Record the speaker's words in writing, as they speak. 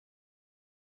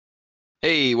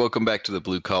Hey, welcome back to the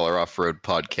Blue Collar Off-Road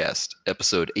Podcast,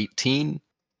 episode 18.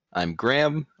 I'm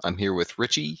Graham. I'm here with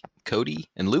Richie, Cody,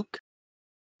 and Luke.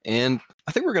 And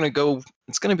I think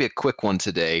it's going to be a quick one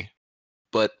today,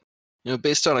 but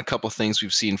based on a couple things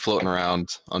we've seen floating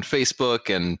around on Facebook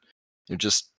and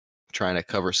just trying to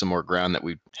cover some more ground that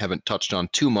we haven't touched on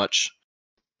too much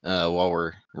while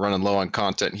we're running low on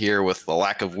content here with the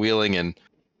lack of wheeling and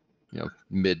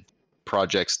mid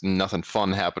projects, nothing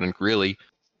fun happening really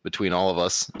between all of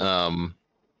us.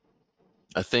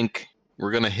 I think we're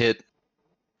gonna hit,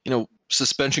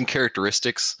 suspension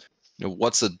characteristics.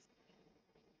 What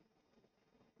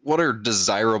are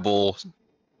desirable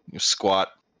squat,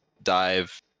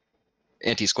 dive,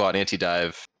 anti-squat,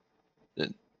 anti-dive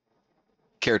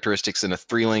characteristics in a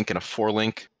 3-link and a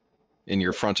 4-link in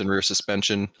your front and rear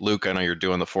suspension. Luke, I know you're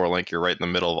doing the 4-link. You're right in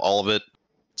the middle of all of it.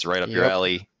 It's right up your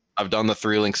alley. I've done the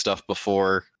 3-link stuff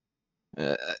before.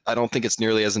 I don't think it's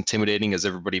nearly as intimidating as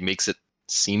everybody makes it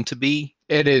seem to be.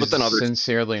 It is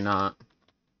sincerely not.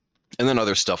 And then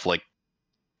other stuff like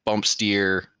bump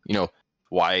steer,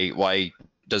 why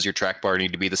does your track bar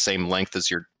need to be the same length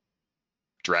as your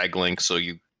drag link so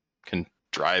you can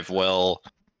drive well?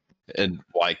 And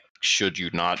why should you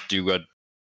not do a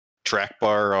track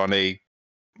bar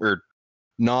or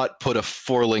not put a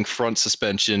 4-link front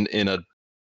suspension in a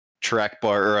track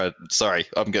bar,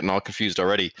 I'm getting all confused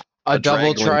already. A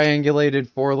double triangulated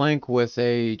 4-link with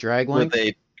a drag link?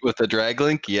 With a drag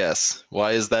link, yes.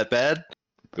 Why is that bad?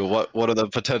 What are the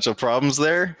potential problems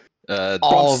there?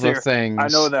 All the things. I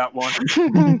know that one.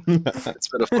 It's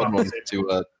been a fun one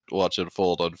to watch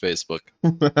unfold on Facebook.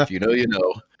 If you know, you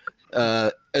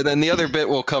know. And then the other bit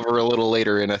we'll cover a little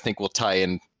later, and I think we'll tie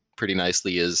in pretty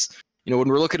nicely, is when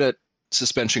we're looking at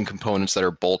suspension components that are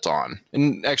bolt-on,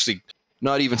 and actually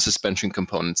not even suspension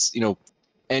components,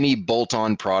 any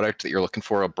bolt-on product that you're looking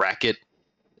for, a bracket,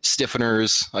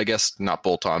 stiffeners, I guess not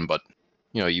bolt-on, but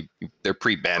they're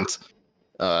pre-bent.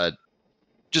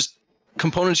 Just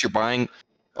components you're buying.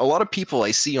 A lot of people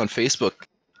I see on Facebook,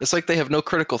 it's like they have no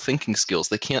critical thinking skills.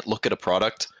 They can't look at a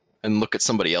product and look at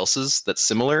somebody else's that's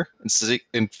similar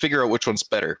and figure out which one's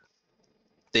better.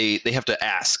 They have to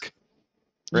ask.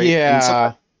 Right?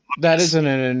 Yeah, that isn't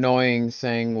an annoying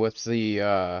thing with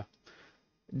the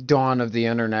dawn of the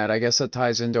internet. I guess that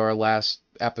ties into our last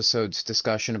episode's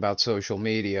discussion about social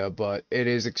media, but it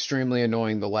is extremely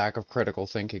annoying, the lack of critical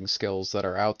thinking skills that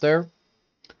are out there.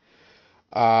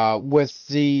 To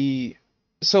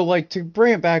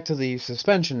bring it back to the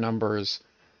suspension numbers,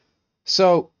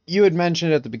 so you had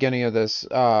mentioned at the beginning of this,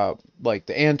 like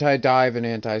the anti-dive and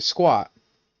anti-squat.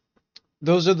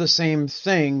 Those are the same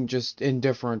thing, just in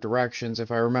different directions. If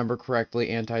I remember correctly,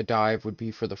 anti-dive would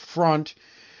be for the front,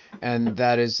 and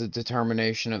that is the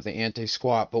determination of the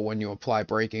anti-squat, but when you apply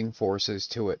braking forces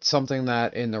to it. Something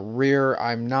that in the rear,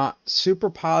 I'm not super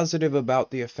positive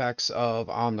about the effects of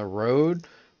on the road,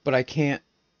 but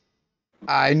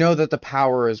I know that the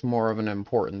power is more of an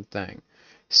important thing.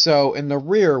 So in the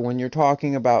rear, when you're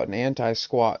talking about an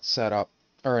anti-squat setup,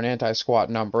 or an anti-squat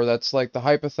number, that's like the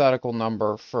hypothetical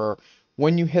number for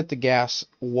when you hit the gas,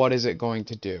 what is it going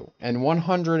to do? And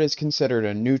 100 is considered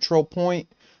a neutral point,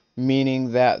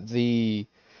 meaning that the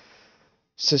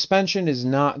suspension is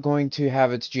not going to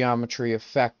have its geometry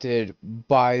affected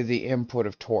by the input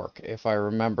of torque, if I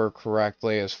remember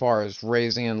correctly, as far as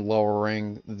raising and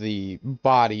lowering the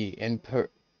body in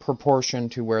proportion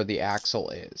to where the axle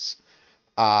is.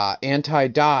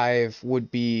 Anti-dive would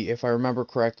be, if I remember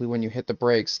correctly, when you hit the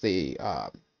brakes, the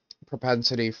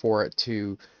propensity for it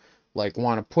to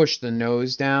want to push the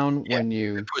nose down. Yeah,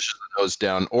 it pushes the nose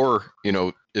down, or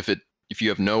if you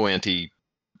have no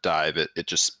anti-dive, it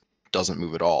just doesn't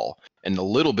move at all. And a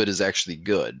little bit is actually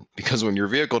good, because when your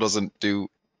vehicle doesn't do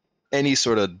any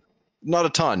sort of, not a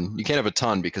ton, you can't have a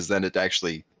ton, because then it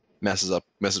actually messes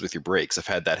with your brakes. I've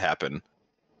had that happen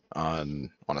on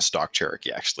a stock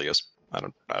Cherokee. Actually, I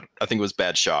think it was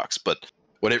bad shocks, but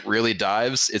when it really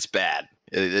dives, it's bad.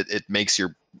 It makes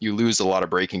you lose a lot of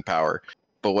braking power.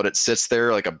 But when it sits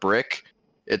there like a brick,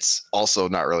 it's also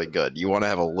not really good. You want to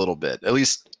have a little bit. At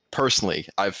least personally,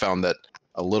 I've found that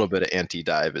a little bit of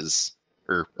anti-dive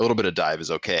or a little bit of dive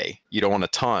is okay. You don't want a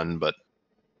ton, but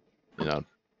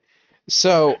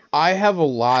So I have a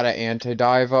lot of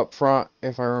anti-dive up front,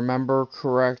 if I remember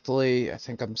correctly. I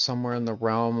think I'm somewhere in the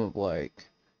realm of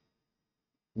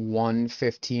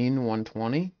 115,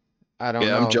 120. I don't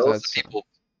know. I'm jealous of people.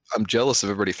 I'm jealous of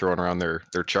everybody throwing around their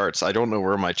charts. I don't know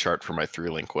where my chart for my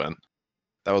 3-link went.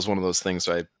 That was one of those things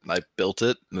I built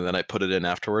it, and then I put it in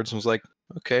afterwards and was like,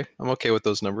 okay, I'm okay with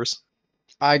those numbers.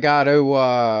 I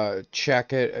gotta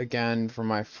check it again for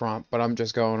my front, but I'm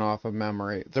just going off of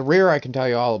memory. The rear I can tell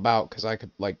you all about because I could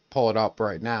like pull it up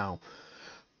right now.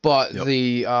 But Yep.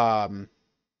 the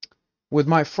with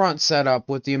my front setup,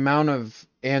 with the amount of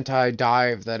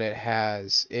anti-dive that it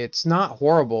has, it's not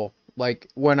horrible. Like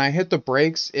when I hit the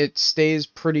brakes, it stays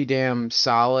pretty damn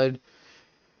solid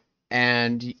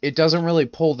and it doesn't really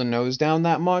pull the nose down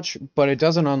that much, but it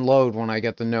doesn't unload when I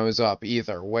get the nose up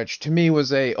either, which to me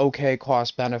was a okay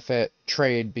cost benefit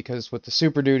trade because with the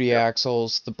Super Duty Yep.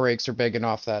 axles, the brakes are big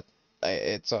enough that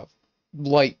it's a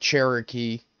light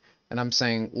Cherokee, and I'm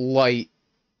saying light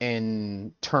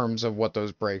in terms of what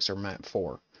those brakes are meant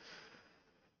for.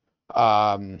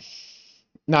 Um,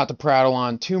 Not to prattle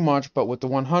on too much, but with the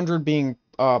 100 being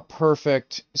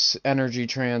perfect energy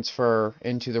transfer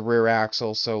into the rear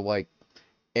axle, so like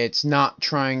it's not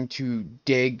trying to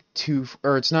dig too,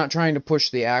 or it's not trying to push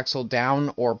the axle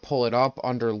down or pull it up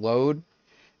under load,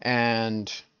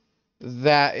 and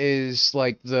that is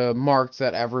like the mark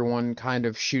that everyone kind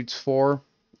of shoots for.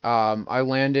 I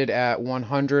landed at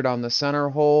 100 on the center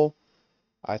hole.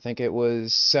 I think it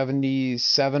was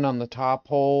 77 on the top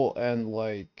hole and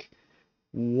like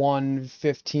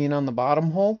 115 on the bottom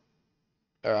hole.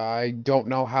 I don't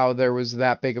know how there was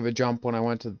that big of a jump when I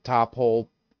went to the top hole.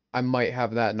 I might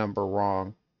have that number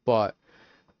wrong, but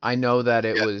I know that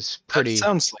it Yeah, was That pretty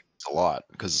sounds like it's a lot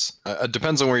because it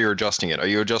depends on where you're adjusting it. Are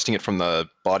you adjusting it from the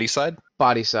body side?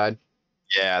 body side.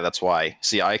 Yeah, that's why.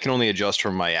 See, I can only adjust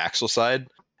from my axle side,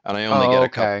 and I only Oh, get a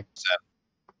couple okay.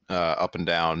 up and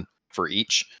down for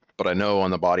each. But I know on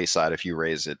the body side, if you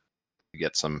raise it, you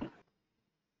get some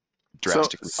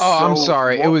drastic. Oh, I'm So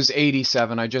sorry. It what? was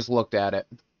 87. I just looked at it.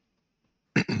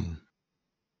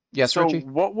 Yes, So Richie?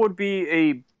 what would be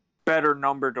a better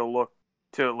number to look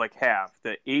to like have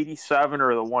the 87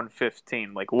 or the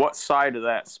 115? Like what side of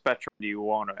that spectrum do you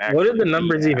want to actually? What do the be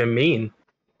numbers at? even mean?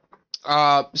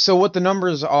 So what the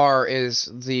numbers are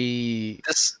is the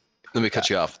This let me cut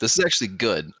you off. This is actually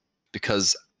good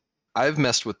because I've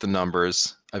messed with the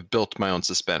numbers. I've built my own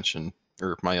suspension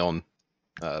or my own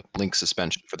link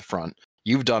suspension for the front.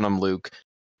 You've done them, Luke.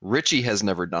 Richie has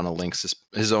never done a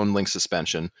his own link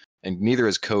suspension, and neither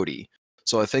has Cody.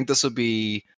 So I think this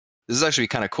is actually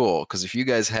kind of cool because if you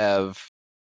guys have,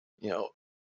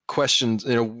 questions,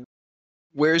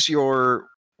 where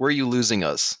are you losing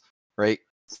us, right?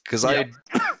 Because Yeah.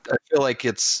 I feel like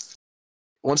it's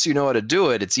once you know how to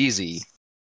do it, it's easy.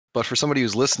 But for somebody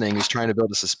who's listening, who's trying to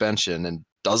build a suspension and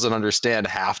doesn't understand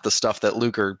half the stuff that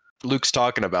Luke's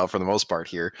talking about for the most part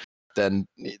here, then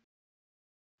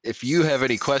if you have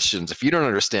any questions, if you don't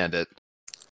understand it,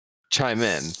 chime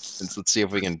in and let's see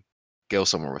if we can go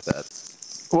somewhere with that.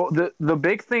 Well, the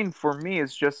big thing for me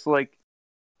is just like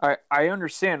I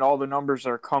understand all the numbers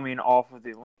are coming off of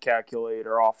the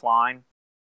calculator offline,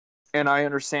 and I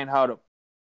understand how to.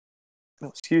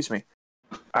 Excuse me.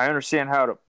 I understand how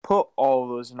to put all of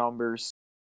those numbers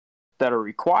that are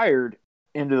required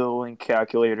into the link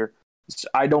calculator.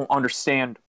 I don't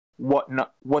understand what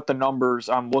the numbers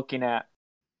I'm looking at.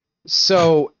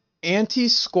 So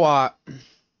anti-squat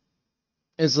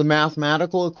is the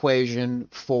mathematical equation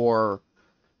for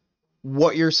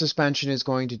what your suspension is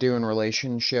going to do in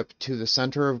relationship to the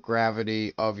center of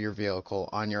gravity of your vehicle.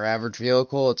 On your average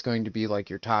vehicle, it's going to be like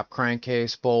your top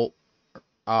crankcase bolt,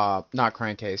 not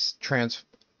crankcase,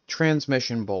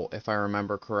 transmission bolt, if I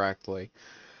remember correctly.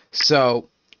 So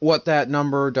what that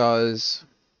number does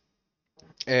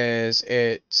is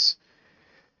it's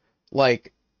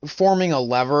like forming a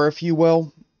lever, if you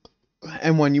will.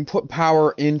 And when you put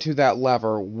power into that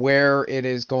lever, where it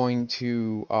is going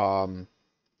to, or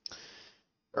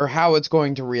how it's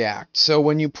going to react. So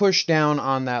when you push down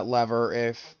on that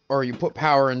lever, or you put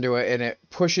power into it and it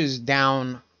pushes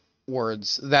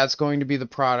downwards, that's going to be the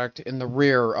product in the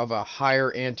rear of a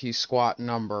higher anti-squat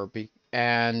number.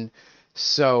 And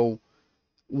so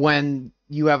when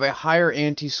you have a higher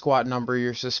anti-squat number,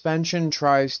 your suspension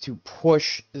tries to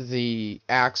push the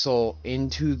axle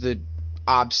into the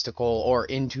obstacle or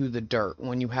into the dirt.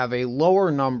 When you have a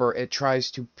lower number, it tries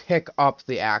to pick up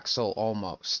the axle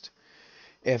almost,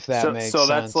 if that makes sense. So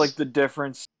that's like the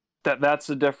difference. That's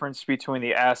the difference between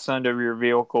the ass end of your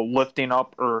vehicle lifting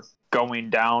up or going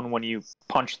down when you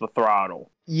punch the throttle.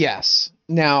 Yes.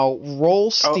 Now, roll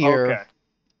steer. Okay.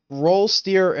 Roll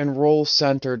steer and roll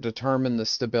center determine the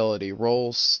stability.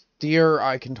 Roll steer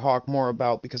I can talk more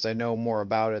about because I know more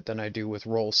about it than I do with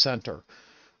roll center.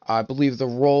 I believe the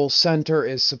roll center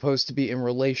is supposed to be in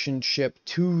relationship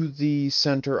to the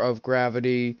center of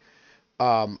gravity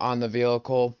on the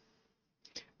vehicle,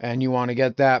 and you want to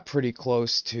get that pretty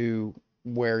close to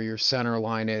where your center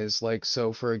line is. Like,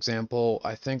 so for example,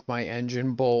 I think my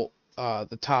engine bolt,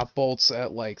 the top bolt's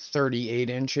at like 38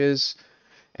 inches,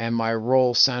 and my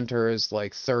roll center is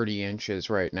like 30 inches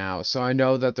right now. So I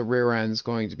know that the rear end's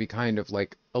going to be kind of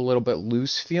like a little bit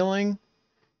loose feeling.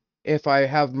 If I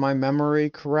have my memory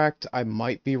correct, I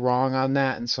might be wrong on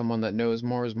that, and someone that knows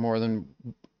more is more than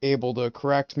able to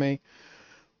correct me.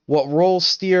 What roll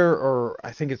steer, or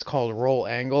I think it's called roll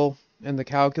angle in the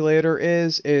calculator,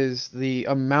 is the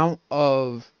amount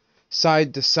of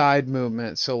side to side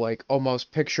movement. So like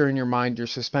almost picture in your mind your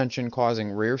suspension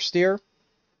causing rear steer.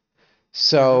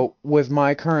 So with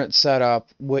my current setup,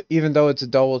 even though it's a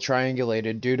double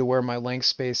triangulated, due to where my link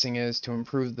spacing is, to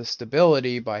improve the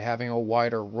stability by having a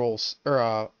wider roll,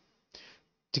 or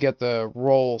to get the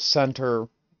roll center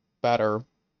better,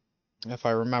 if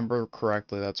I remember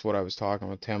correctly, that's what I was talking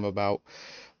with Tim about.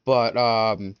 But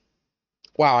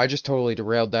wow, I just totally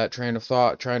derailed that train of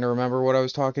thought trying to remember what I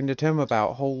was talking to Tim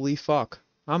about. Holy fuck.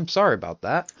 I'm sorry about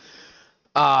that.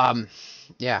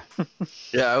 Yeah.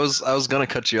 Yeah, I was gonna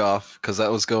cut you off because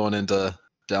that was going into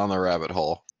down the rabbit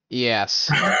hole. Yes.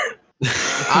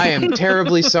 I am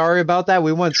terribly sorry about that.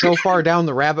 We went so far down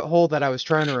the rabbit hole that I was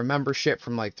trying to remember shit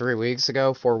from like 4 weeks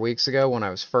ago when I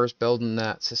was first building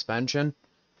that suspension.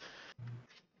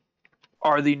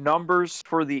 Are the numbers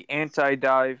for the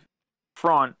anti-dive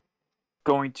front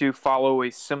going to follow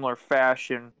a similar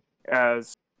fashion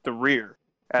as the rear?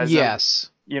 As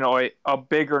yes. A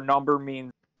bigger number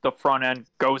means the front end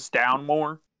goes down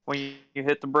more when you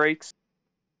hit the brakes?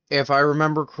 If I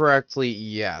remember correctly,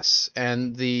 yes.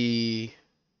 And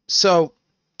so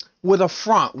with a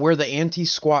front, where the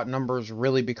anti-squat numbers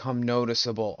really become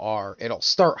noticeable are, it'll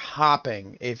start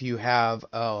hopping if you have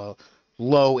a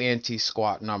low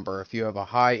anti-squat number. If you have a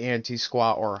high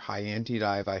anti-squat or a high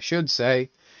anti-dive, I should say,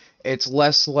 it's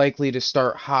less likely to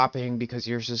start hopping because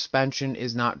your suspension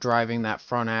is not driving that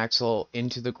front axle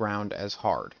into the ground as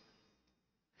hard.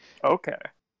 Okay.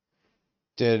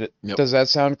 Does that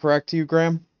sound correct to you,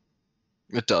 Graham?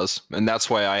 It does, and that's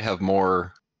why I have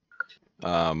more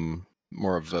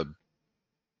of a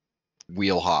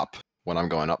wheel hop when I'm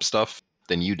going up stuff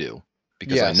than you do,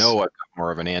 because Yes. I know I've got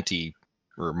more of an anti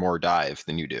or more dive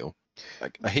than you do.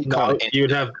 Like, I hate No, calling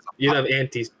you'd have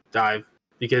anti-dive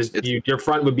because your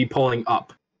front would be pulling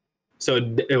up, so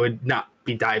it would not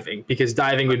be diving, because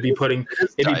diving would be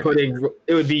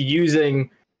it would be using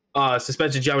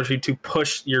suspension geometry to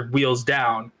push your wheels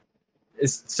down.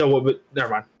 Never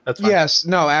mind. That's fine. Yes,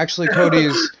 no, actually,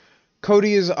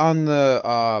 Cody is on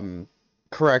the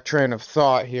correct train of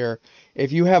thought here.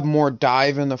 If you have more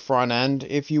dive in the front end,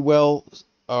 if you will,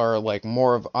 or like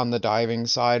more of on the diving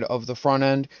side of the front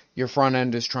end, your front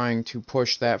end is trying to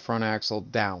push that front axle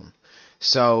down.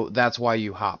 So that's why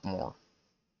you hop more.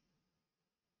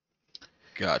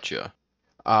 Gotcha.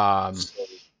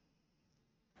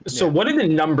 So what do the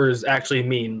numbers actually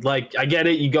mean? Like, I get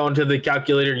it, you go into the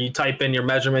calculator, you type in your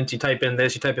measurements, you type in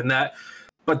this, you type in that,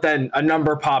 but then a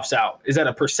number pops out. Is that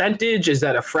a percentage? Is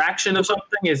that a fraction of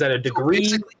something? Is that a degree?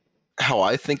 So how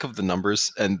I think of the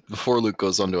numbers, and before Luke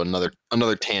goes on to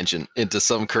another tangent into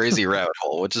some crazy rabbit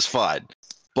hole, which is fine,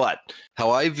 but how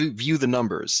I view the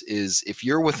numbers is, if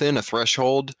you're within a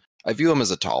threshold, I view them as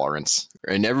a tolerance,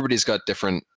 and everybody has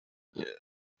different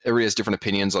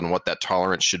opinions on what that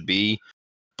tolerance should be.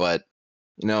 But,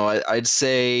 I'd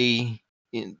say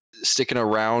sticking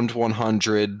around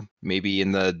 100, maybe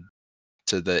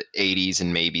to the 80s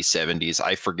and maybe 70s.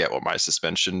 I forget what my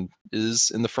suspension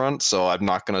is in the front, so I'm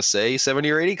not going to say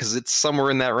 70 or 80 because it's somewhere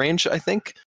in that range, I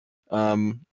think. As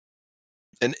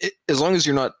long as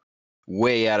you're not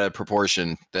way out of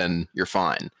proportion, then you're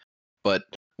fine. But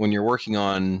when you're working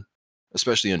on,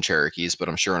 especially on Cherokees, but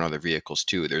I'm sure on other vehicles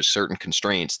too, there's certain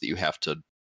constraints that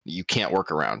you can't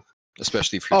work around.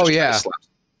 Especially if you're trying to slap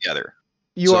together.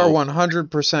 You are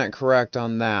 100% correct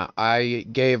on that. I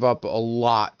gave up a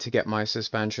lot to get my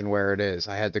suspension where it is.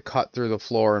 I had to cut through the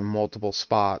floor in multiple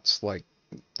spots. Like,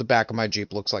 the back of my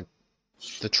Jeep looks like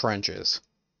the trenches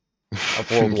of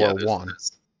World War One.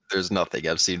 There's nothing.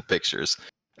 I've seen pictures.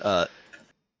 I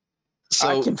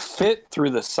can fit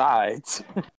through the sides.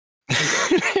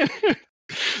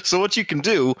 So what you can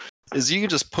do is you can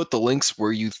just put the links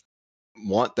where you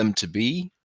want them to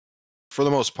be, for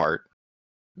the most part,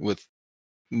 with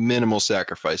minimal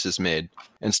sacrifices made,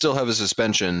 and still have a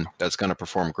suspension that's going to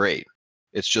perform great.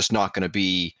 It's just not going to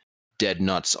be dead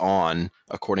nuts on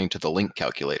according to the link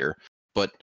calculator.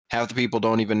 But half the people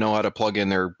don't even know how to plug in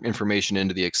their information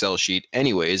into the Excel sheet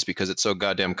anyways, because it's so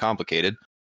goddamn complicated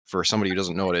for somebody who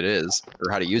doesn't know what it is or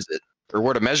how to use it. or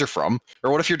where to measure from,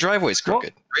 or what if your driveway's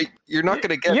crooked? Right? You're not going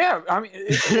to get. Yeah, I mean,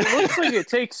 it looks like it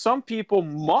takes some people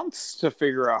months to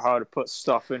figure out how to put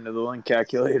stuff into the link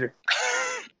calculator.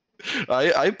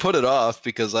 I put it off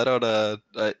because I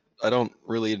don't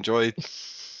really enjoy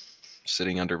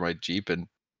sitting under my Jeep and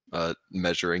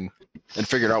measuring and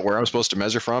figuring out where I'm supposed to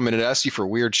measure from, and it asks you for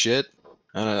weird shit.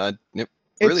 It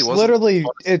really It's wasn't literally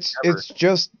fun ever. it's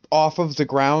just off of the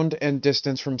ground and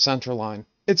distance from center line.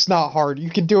 It's not hard. You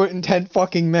can do it in 10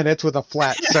 fucking minutes with a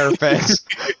flat surface.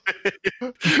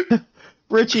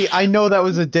 Richie, I know that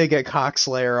was a dig at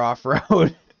Coxslayer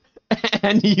off-road.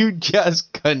 And you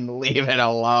just couldn't leave it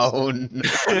alone.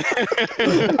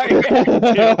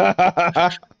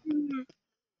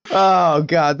 Oh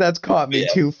god, that's caught me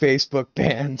 2 Facebook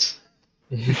bans.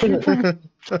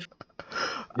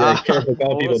 Yeah, careful,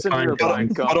 call people Listen to time your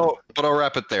guns. bike. But I'll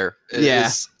wrap it there. Yeah.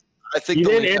 I think You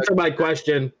the didn't link- answer my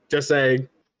question. Just saying.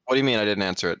 What do you mean I didn't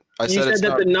answer it? I You said said it's that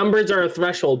not. the numbers are a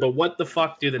threshold, but what the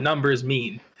fuck do the numbers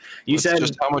mean? You It's said,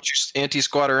 just how much you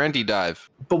anti-squat or anti-dive.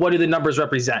 but what do the numbers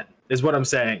represent? Is what I'm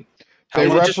saying. They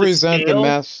Is it just a represent the scale?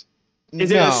 mess.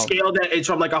 Is it No. a scale that it's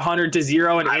from like 100 to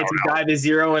 0 and I don't anti-dive is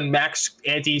 0 and max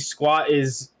anti-squat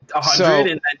is 100 So- and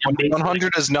then your base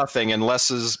 100 is nothing, and less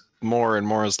is more, and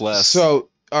more is less. So,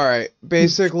 all right,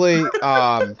 basically,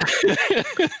 not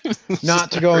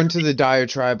to go into the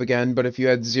diatribe again, but if you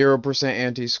had 0%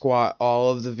 anti-squat,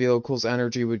 all of the vehicle's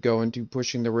energy would go into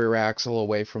pushing the rear axle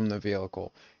away from the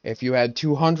vehicle. If you had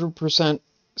 200%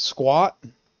 squat,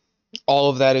 all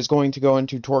of that is going to go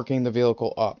into torquing the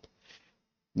vehicle up.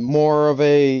 More of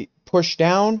a push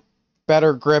down,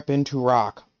 better grip into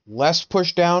rock. Less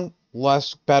push down,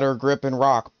 less better grip in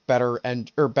rock.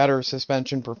 Better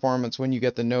suspension performance when you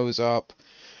get the nose up,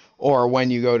 or when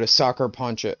you go to sucker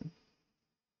punch it.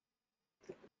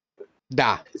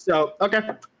 So, okay.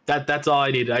 That's all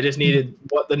I needed. I just needed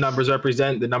what the numbers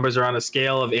represent. The numbers are on a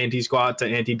scale of anti-squat to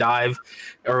anti-dive,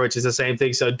 or which is the same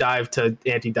thing. So dive to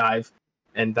anti-dive.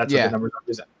 And that's what Yeah. the numbers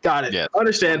represent. Got it. Yeah.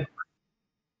 Understand.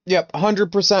 Yep,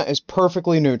 100% is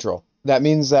perfectly neutral. That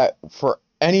means that for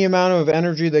any amount of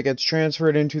energy that gets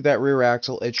transferred into that rear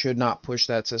axle, it should not push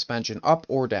that suspension up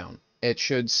or down. It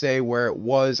should stay where it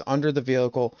was under the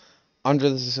vehicle, under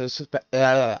the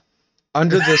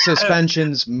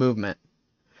suspension's movement.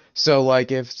 So,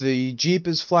 like, if the Jeep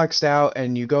is flexed out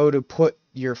and you go to put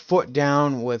your foot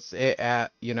down with it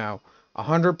at,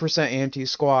 100%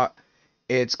 anti-squat,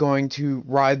 it's going to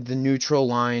ride the neutral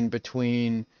line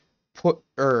between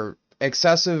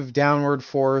excessive downward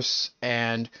force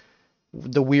and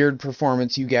the weird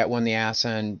performance you get when the ass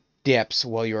end dips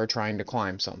while you are trying to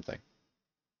climb something.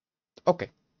 Okay,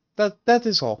 that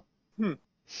is all.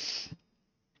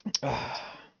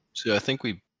 So I think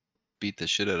we beat the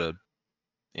shit out of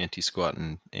anti-squat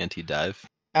and anti-dive.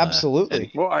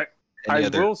 Absolutely. Well, I Any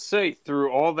other- will say,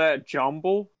 through all that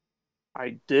jumble,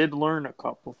 I did learn a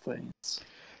couple things.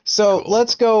 So Cool.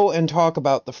 let's go and talk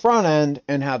about the front end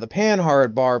and how the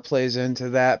panhard bar plays into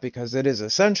that, because it is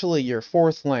essentially your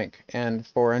fourth link. And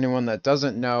for anyone that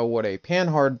doesn't know what a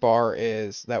panhard bar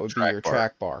is, that would be Track your bar.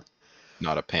 track bar.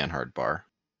 Not a panhard bar.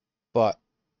 But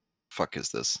Fuck is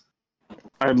this?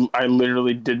 I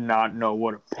literally did not know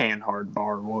what a panhard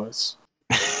bar was.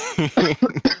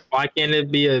 Why can't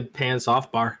it be a pan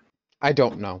soft bar? I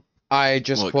don't know. I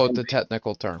just Well, it quote can the be.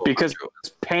 technical term. Because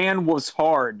pan was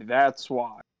hard, that's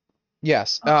why.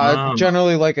 Yes, Um.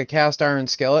 generally like a cast iron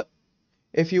skillet,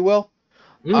 if you will.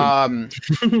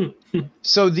 Mm.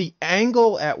 So the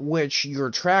angle at which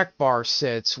your track bar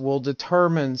sits will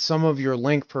determine some of your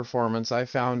link performance. I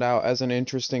found out as an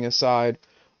interesting aside.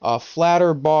 A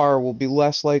flatter bar will be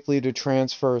less likely to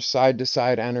transfer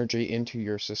side-to-side energy into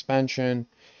your suspension,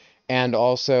 and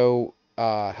also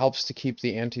helps to keep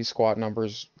the anti-squat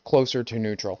numbers closer to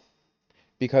neutral,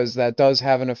 because that does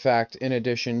have an effect in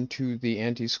addition to the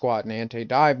anti-squat and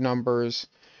anti-dive numbers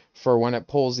for when it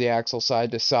pulls the axle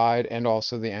side to side, and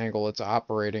also the angle it's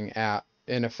operating at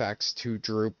in effects to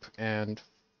droop and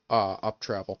up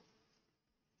travel.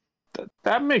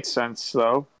 That makes sense,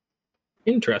 though.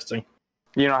 Interesting.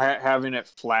 Having it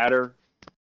flatter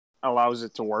allows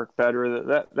it to work better.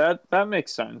 That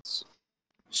makes sense.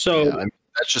 So, Yeah, I mean,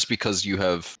 that's just because you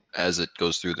have, as it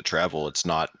goes through the travel, it's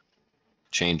not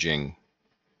changing.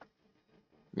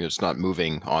 It's not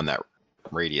moving on that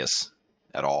radius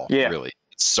at all. Yeah. Really,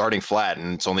 it's starting flat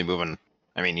and it's only moving.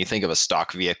 I mean, you think of a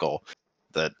stock vehicle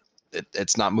that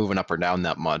it's not moving up or down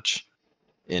that much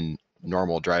in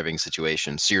normal driving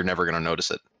situations, so you're never going to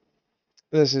notice it.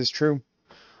 This is true.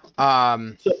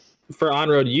 for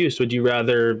on-road use, would you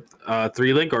rather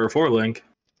 3-link or a 4-link?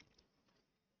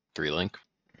 3-link.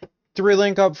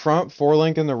 3-link up front,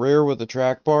 4-link in the rear with the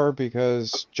track bar,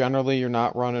 because generally you're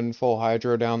not running full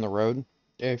hydro down the road.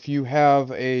 If you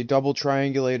have a double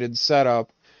triangulated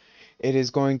setup, it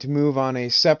is going to move on a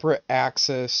separate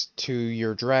axis to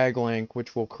your drag link,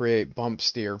 which will create bump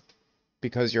steer,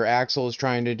 because your axle is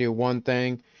trying to do one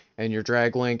thing and your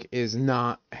drag link is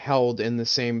not held in the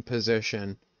same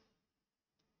position.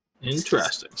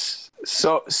 Interesting.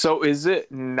 So is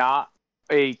it not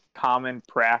a common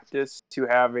practice to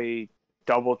have a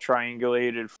double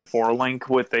triangulated 4-link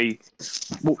with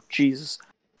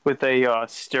a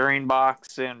steering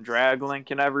box and drag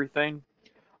link and everything?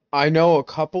 I know a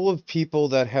couple of people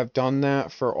that have done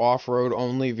that for off-road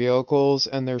only vehicles,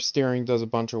 and their steering does a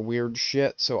bunch of weird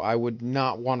shit, so I would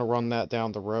not want to run that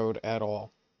down the road at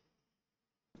all.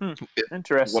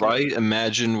 Interesting. What I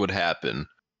imagine would happen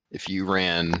if you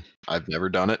ran, I've never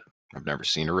done it, I've never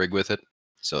seen a rig with it,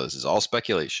 so this is all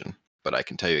speculation, but I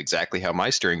can tell you exactly how my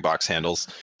steering box handles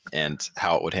and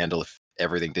how it would handle if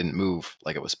everything didn't move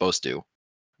like it was supposed to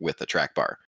with the track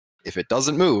bar. If it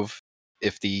doesn't move,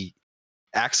 if the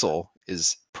axle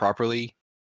is properly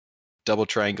double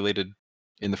triangulated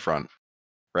in the front,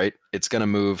 right, it's going to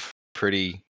move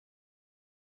pretty,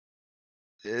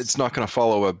 it's not going to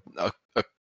follow a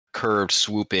curved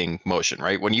swooping motion,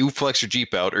 right? When you flex your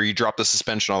Jeep out or you drop the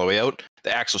suspension all the way out,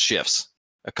 the axle shifts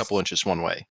a couple inches one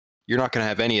way. You're not going to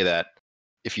have any of that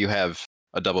if you have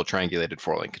a double triangulated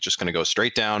 4-link. It's just going to go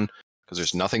straight down because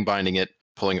there's nothing binding it,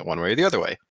 pulling it one way or the other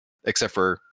way, except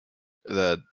for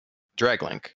the drag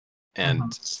link.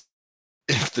 And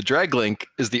if the drag link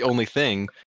is the only thing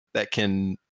that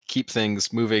can keep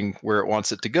things moving where it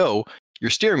wants it to go,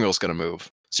 your steering wheel is going to move.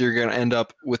 So you're going to end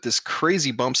up with this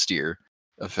crazy bump steer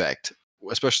effect,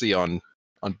 especially on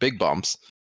big bumps,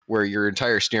 where your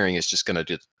entire steering is just going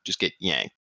to just get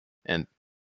yanked. And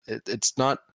it's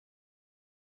not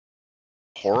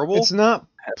horrible. It's not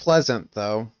pleasant,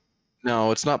 though.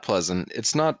 No, it's not pleasant.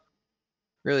 It's not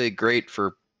really great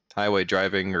for highway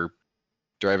driving or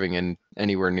driving in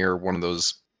anywhere near one of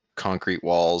those concrete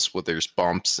walls where there's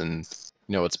bumps and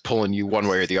it's pulling you one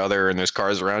way or the other and there's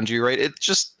cars around you, right?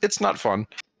 It's not fun.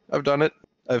 I've done it.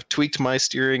 I've tweaked my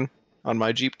steering on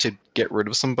my Jeep to get rid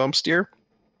of some bump steer,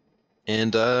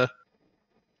 and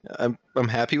I'm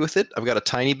happy with it. I've got a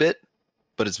tiny bit,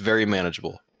 but it's very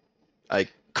manageable. I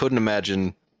couldn't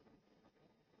imagine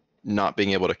not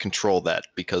being able to control that,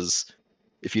 because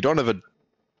if you don't have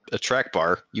a track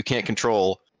bar, you can't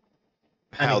control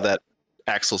how that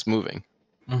axle's moving.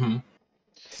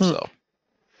 So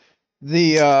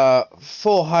the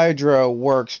full hydro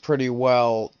works pretty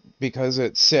well because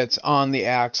it sits on the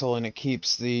axle and it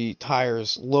keeps the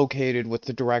tires located with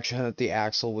the direction that the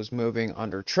axle was moving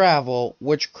under travel,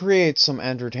 which creates some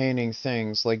entertaining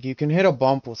things. Like, you can hit a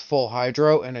bump with full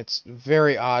hydro and it's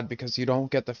very odd because you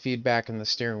don't get the feedback in the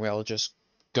steering wheel. It just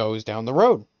goes down the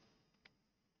road.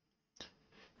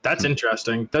 That's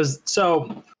interesting.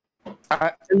 In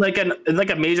like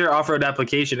a major off-road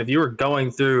application, if you were going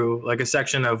through like a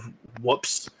section of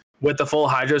whoops with the full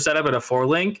hydro setup at a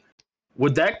 4-link,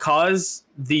 would that cause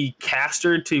the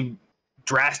caster to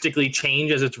drastically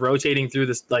change as it's rotating through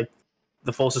this, like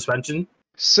the full suspension?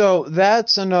 So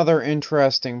that's another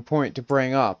interesting point to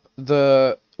bring up.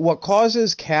 What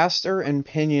causes caster and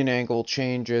pinion angle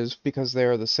changes, because they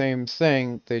are the same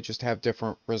thing, they just have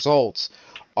different results,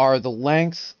 are the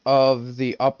length of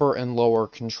the upper and lower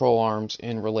control arms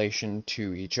in relation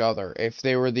to each other. If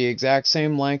they were the exact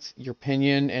same length, your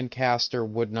pinion and caster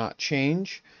would not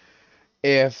change.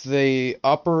 If the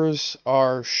uppers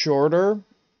are shorter,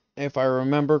 if I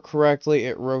remember correctly,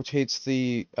 it rotates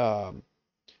the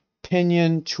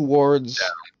pinion towards... Down.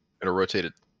 It'll rotate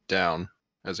it down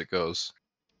as it goes.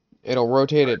 It'll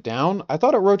rotate it down? I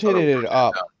thought it rotated it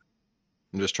up.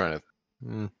 I'm just trying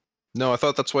to... No, I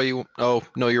thought that's why you... Oh,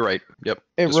 no, you're right. Yep.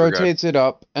 It rotates it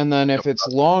up, and then if it's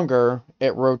longer,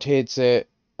 it rotates it,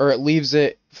 or it leaves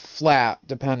it flat,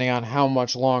 depending on how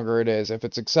much longer it is. If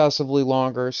it's excessively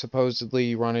longer, supposedly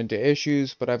you run into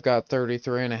issues, but I've got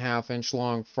 33.5-inch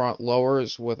long front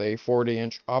lowers with a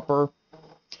 40-inch upper,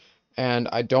 and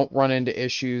I don't run into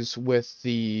issues with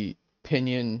the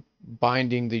pinion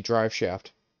binding the drive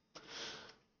shaft.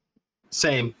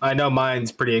 Same. I know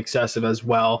mine's pretty excessive as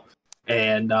well.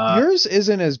 And yours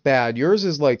isn't as bad. Yours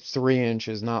is like 3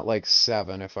 inches, not like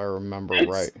 7, if I remember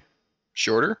right.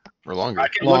 Shorter or longer? I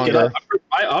can look it up.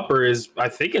 My upper is, I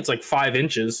think it's like 5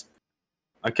 inches.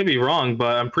 I could be wrong,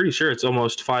 but I'm pretty sure it's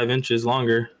almost 5 inches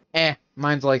longer.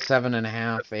 Mine's like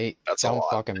 7.5, 8. That's don't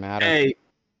fucking matter. Hey,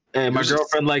 my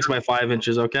girlfriend likes my 5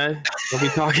 inches. Okay, don't be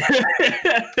talking.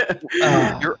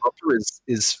 Your upper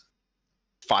is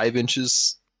 5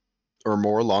 inches or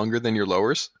more longer than your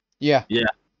lowers? Yeah.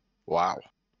 Wow.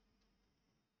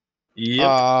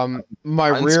 Yep.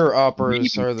 My Mine's rear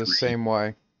uppers maybe are the 3. same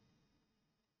way.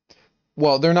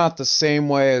 Well, they're not the same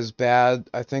way as bad.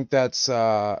 I think that's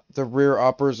the rear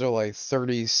uppers are like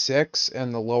 36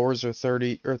 and the lowers are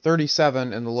 30 or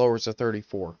 37 and the lowers are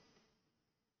 34.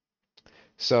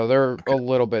 So they're a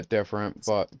little bit different,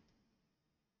 but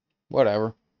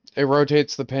whatever. It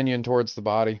rotates the pinion towards the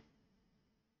body.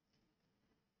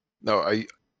 No, so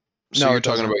No, you're it talking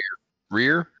doesn't. about your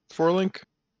rear forelink?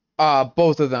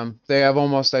 Both of them. They have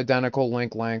almost identical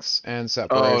link lengths and Oh,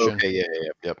 separation. okay,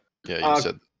 yep. Yeah, you Uh,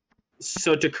 said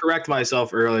So to correct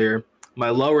myself earlier, my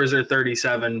lowers are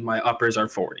 37, my uppers are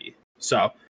 40.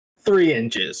 So 3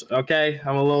 inches. Okay,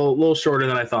 I'm a little shorter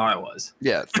than I thought I was.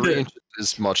 3 inches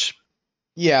is much.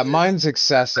 Yeah, mine's That's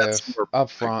excessive more up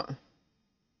front.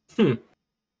 Hmm.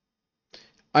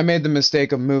 I made the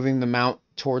mistake of moving the mount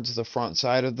towards the front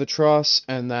side of the truss,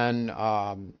 and then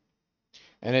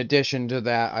in addition to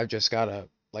that, I've just got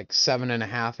like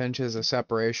 7.5 inches of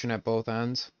separation at both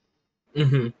ends.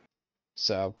 Mm-hmm.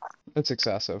 So it's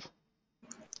excessive.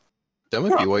 That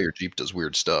might be why your Jeep does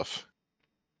weird stuff.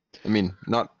 I mean,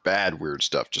 not bad weird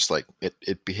stuff, just like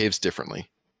it behaves differently.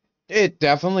 It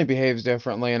definitely behaves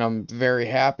differently, and I'm very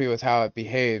happy with how it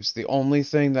behaves. The only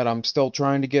thing that I'm still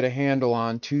trying to get a handle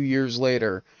on 2 years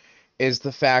later is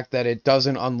the fact that it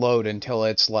doesn't unload until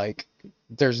it's like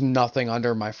there's nothing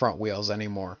under my front wheels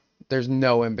anymore. There's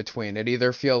no in between. It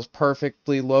either feels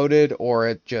perfectly loaded or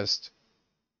it gets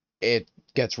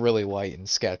really light and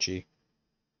sketchy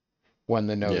when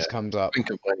the nose Yeah. comes up. I've been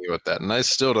complaining about that, and I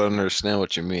still don't understand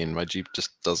what you mean. My Jeep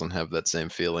just doesn't have that same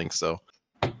feeling, so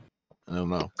I don't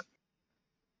know.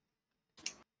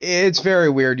 It's very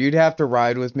weird. You'd have to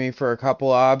ride with me for a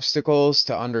couple obstacles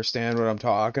to understand what I'm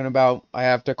talking about. I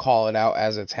have to call it out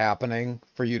as it's happening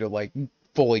for you to like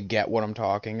fully get what I'm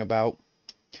talking about.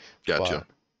 Gotcha.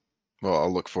 Well,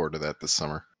 I'll look forward to that this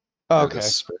summer. But, Or okay.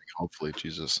 this spring, hopefully,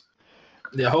 Jesus.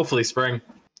 Yeah, hopefully spring.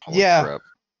 Holy Yeah. crap.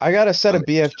 I got a set of Let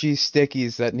me- BFG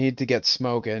stickies that need to get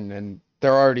smoking, and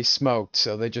they're already smoked,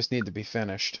 so they just need to be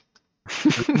finished.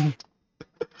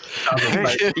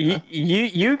 Hey,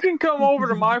 you can come over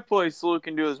to my place, Luke,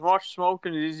 and do as much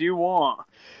smoking as you want.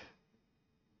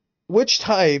 Which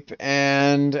type?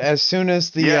 And as soon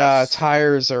as the Yes.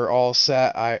 tires are all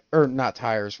set, not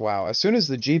tires, wow. As soon as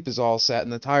the Jeep is all set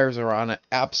and the tires are on it,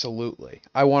 absolutely.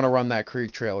 I want to run that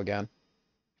creek trail again.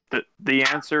 The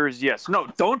answer is yes. No,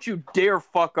 don't you dare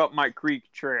fuck up my creek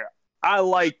trail. I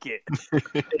like it.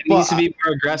 It needs to be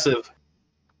more aggressive.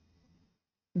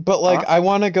 But like, Huh? I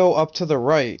want to go up to the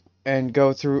right and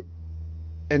go through,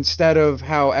 instead of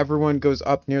how everyone goes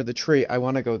up near the tree, I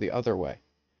want to go the other way.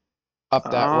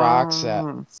 Up that rock set.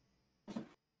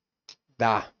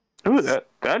 Nah. Ooh,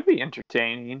 that'd be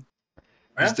entertaining.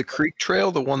 Is the creek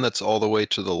trail the one that's all the way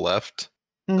to the left?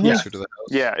 Mhm. Yeah. Closer to the house?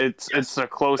 Yeah, it's the That we've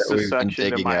closest been section to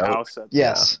digging my out. house.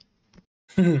 Yes.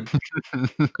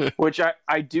 Which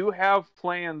I do have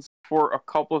plans for a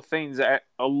couple of things at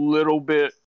a little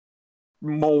bit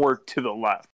more to the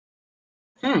left.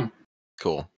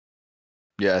 Cool.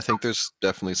 Yeah, I think there's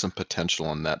definitely some potential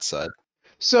on that side.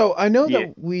 So I know Yeah.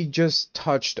 that we just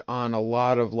touched on a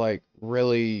lot of like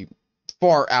really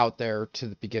far out there to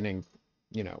the beginning,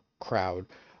 crowd,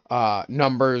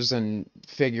 numbers and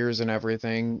figures and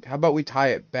everything. How about we tie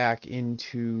it back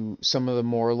into some of the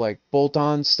more like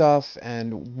bolt-on stuff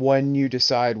and when you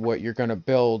decide what you're going to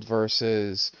build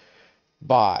versus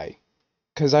buy?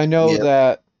 Because I know Yeah.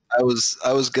 that I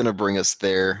was gonna bring us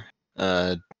there.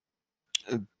 I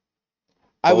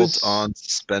Bolt was on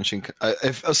suspension.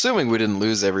 Assuming we didn't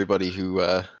lose everybody who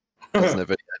doesn't have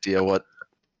any idea what,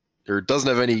 or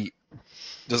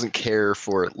doesn't care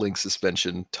for link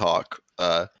suspension talk.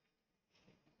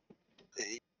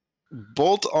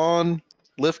 Bolt on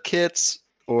lift kits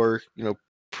or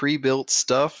pre-built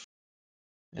stuff,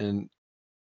 and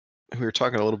we were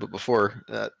talking a little bit before.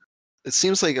 It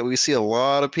seems like we see a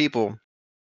lot of people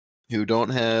who don't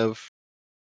have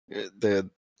the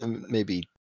maybe.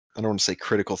 I don't want to say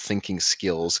critical thinking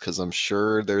skills because I'm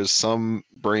sure there's some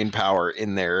brain power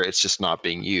in there. It's just not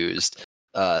being used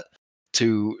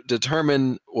to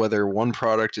determine whether one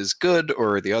product is good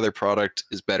or the other product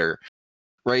is better.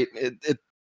 Right?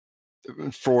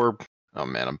 Oh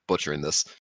man, I'm butchering this.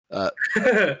 Help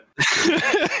me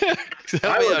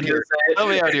out here. Help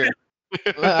me out here.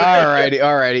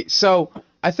 Alrighty. So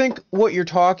I think what you're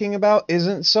talking about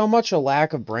isn't so much a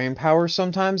lack of brain power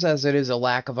sometimes as it is a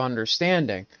lack of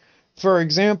understanding. For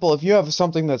example, if you have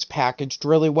something that's packaged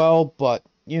really well, but,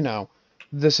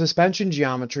 the suspension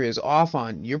geometry is off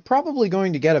on, you're probably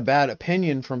going to get a bad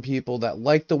opinion from people that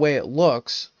like the way it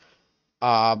looks,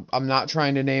 I'm not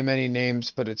trying to name any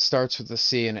names, but it starts with a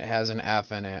C and it has an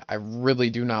F in it. I really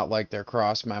do not like their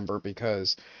cross member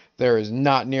because there is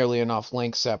not nearly enough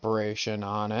link separation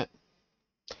on it.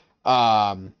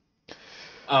 Oh,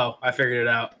 I figured it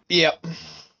out. Yep.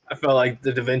 I felt like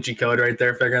the Da Vinci Code right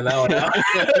there, figuring that one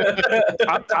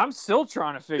out. I'm still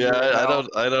trying to figure it out.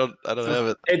 I don't have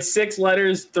it. It's 6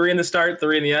 letters, 3 in the start,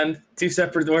 3 in the end, 2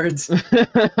 separate words.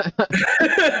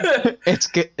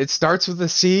 It starts with a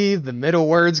C, the middle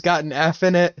word's got an F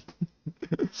in it.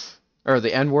 Or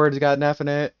the end word's got an F in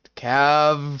it.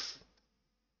 Cav.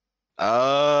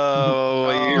 Oh,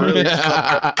 you really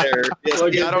stuck up there. Yes,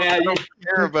 Look yeah, at I that. don't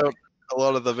care about a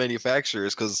lot of the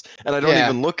manufacturers and I don't Yeah.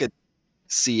 even look at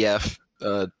CF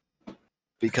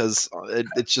because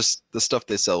it's just the stuff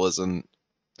they sell isn't.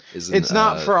 It's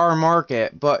not for our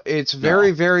market, but it's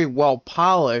very, very well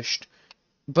polished,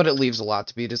 but it leaves a lot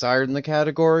to be desired in the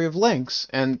category of links.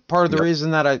 And part of the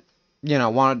reason that I,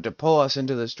 wanted to pull us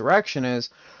into this direction is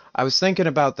I was thinking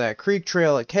about that creek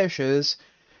trail at Kish's.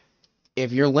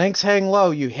 If your links hang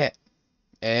low, you hit.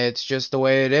 It's just the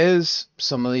way it is.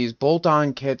 Some of these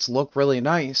bolt-on kits look really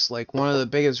nice. Like, one of the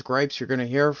biggest gripes you're going to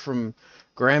hear from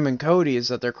Graham and Cody is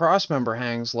that their crossmember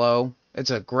hangs low.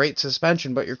 It's a great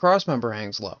suspension, but your crossmember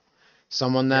hangs low.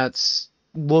 Someone that's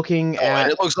looking at...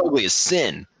 And it looks ugly as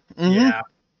sin. Mhm. Yeah.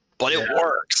 But it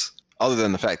works. Other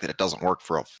than the fact that it doesnn't work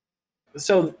for a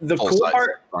So the cool full-size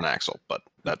part, front axle, but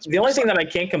that's the only thing that I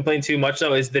can't complain too much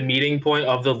though is the meeting point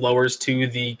of the lowers to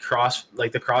the cross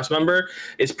member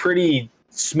is pretty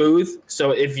smooth.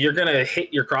 So if you're gonna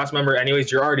hit your cross member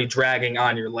anyways, you're already dragging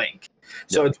on your link.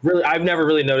 So it's really, I've never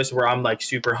really noticed where I'm like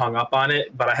super hung up on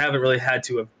it, but I haven't really had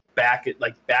to have backed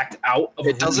out of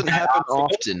It doesn't happen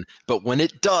often, but when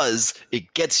it does,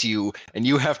 it gets you, and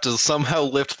you have to somehow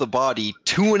lift the body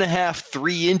 2.5,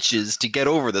 3 inches to get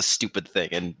over this stupid thing.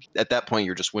 And at that point,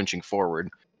 you're just winching forward,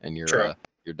 and you're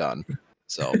done.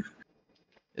 So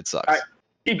it sucks. All right.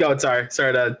 Keep going. Sorry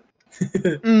to.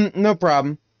 No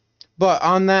problem. But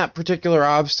on that particular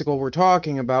obstacle we're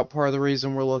talking about, part of the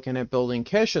reason we're looking at building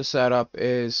Kish a setup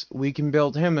is we can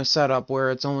build him a setup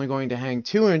where it's only going to hang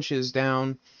 2 inches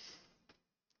down,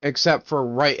 except for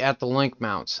right at the link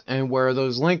mounts. And where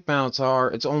those link mounts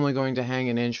are, it's only going to hang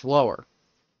 1 inch lower.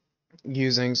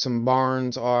 Using some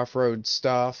Barnes off-road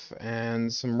stuff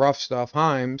and some rough stuff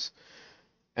Heims,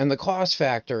 and the cost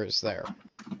factor is there.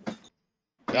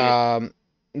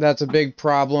 That's a big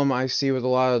problem I see with a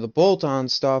lot of the bolt-on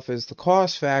stuff is the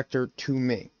cost factor to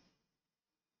me.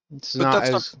 It's But not that's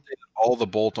as... not to say that all the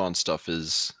bolt-on stuff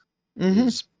is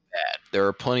Mhm. bad. There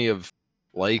are plenty of,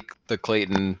 like the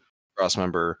Clayton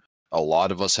crossmember, a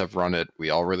lot of us have run it.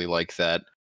 We all really like that.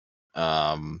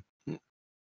 The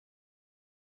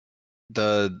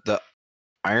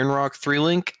Iron Rock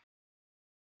 3-link,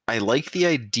 I like the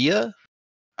idea.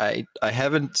 I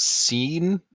haven't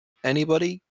seen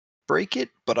anybody break it,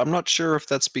 but I'm not sure if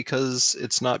that's because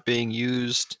it's not being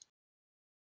used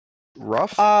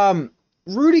rough.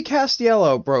 Rudy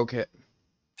Castiello broke it.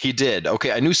 He did.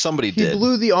 Okay, I knew somebody He did.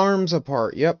 blew the arms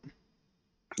apart, yep.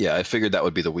 Yeah, I figured that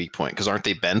would be the weak point, because aren't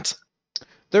they bent?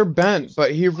 They're bent,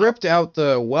 but he ripped out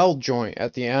the weld joint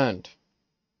at the end.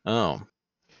 Oh,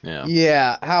 yeah.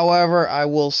 Yeah, however, I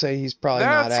will say he's probably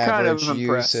not That's kind of average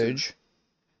impressive. usage.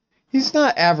 He's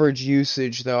not average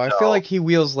usage, though. I feel like he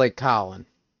wheels like Colin.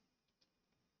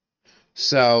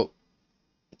 So,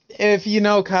 if you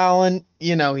know Colin,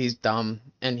 you know he's dumb,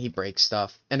 and he breaks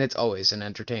stuff, and it's always an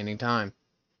entertaining time.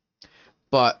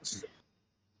 But...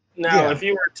 Now, Yeah. if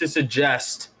you were to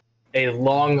suggest a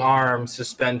long arm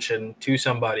suspension to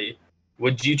somebody,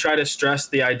 would you try to stress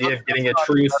the idea of getting a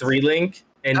true 3-link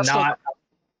and not?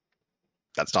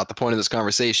 That's not the point of this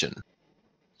conversation.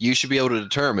 You should be able to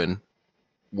determine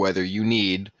whether you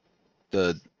need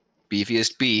the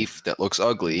beefiest beef that looks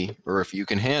ugly, or if you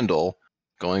can handle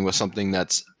going with something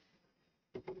that's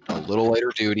a little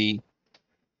lighter duty,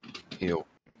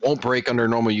 won't break under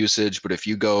normal usage, but if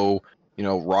you go,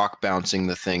 rock bouncing,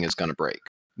 the thing is going to break.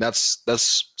 That's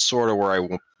sort of where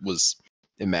I was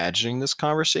imagining this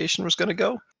conversation was going to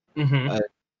go. Mm-hmm.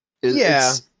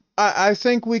 Yeah. I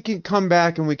think we can come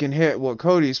back and we can hit what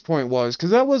Cody's point was,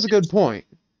 because that was a good point.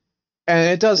 And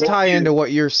it does tie into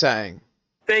what you're saying.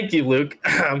 Thank you, Luke.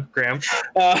 Graham.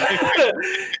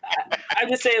 I'm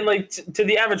just saying, like, to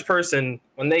the average person,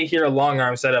 when they hear a long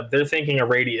arm setup, they're thinking a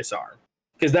radius arm.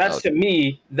 Because that's, to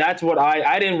me, that's what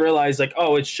I didn't realize, like,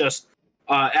 oh, it's just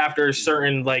after a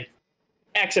certain, like,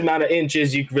 X amount of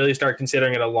inches, you really start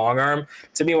considering it a long arm.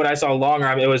 To me, when I saw long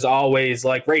arm, it was always,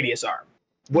 like, radius arm.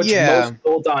 Which most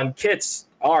bolt-on kits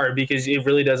are, because it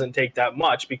really doesn't take that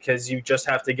much, because you just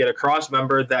have to get a cross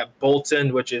member that bolts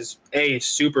in, which is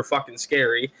super fucking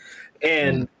scary,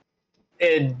 and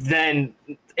then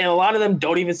a lot of them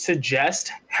don't even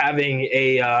suggest having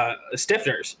a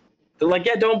stiffeners. They're like,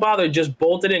 yeah, don't bother, just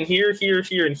bolt it in here, here,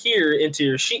 here, and here into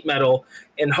your sheet metal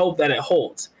and hope that it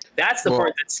holds. That's the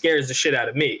part that scares the shit out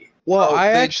of me. Well, Oh, I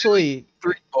they do actually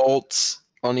 3 bolts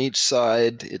on each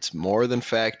side. It's more than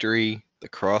factory. The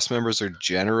cross members are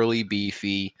generally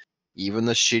beefy. Even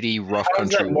the shitty rough How is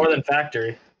country. that more than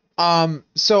factory?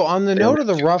 so on the They note only of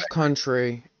the have 2 rough factory.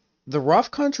 country, the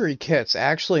rough country kit's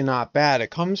actually not bad.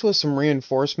 It comes with some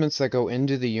reinforcements that go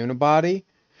into the unibody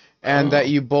and that Oh.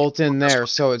 you bolt in there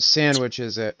so it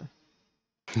sandwiches it.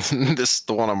 The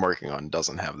one I'm working on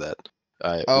doesn't have that.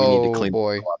 We need to Oh clean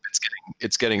boy. it up.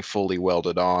 It's getting fully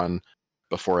welded on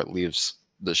before it leaves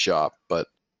the shop, but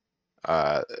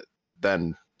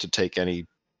then to take any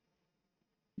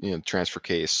transfer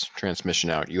case transmission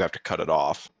out, you have to cut it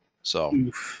off. So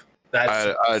Oof.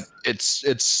 That's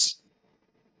it's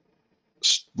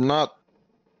not.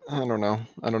 I don't know.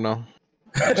 I'm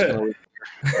just gonna leave it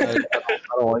here.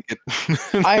 I don't like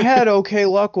it. I had okay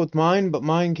luck with mine, but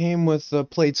mine came with the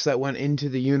plates that went into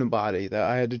the unibody that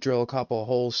I had to drill a couple of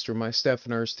holes through my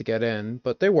stiffeners to get in,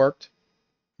 but they worked.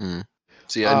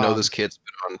 See, I know this kit's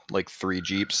been on like 3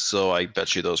 Jeeps, so I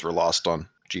bet you those were lost on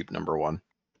Jeep number 1.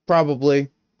 Probably,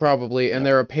 and Yep.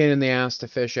 they're a pain in the ass to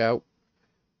fish out.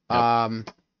 Yep.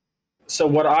 So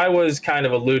what I was kind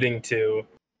of alluding to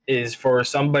is, for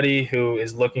somebody who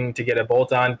is looking to get a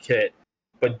bolt-on kit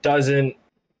but doesn't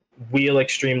wheel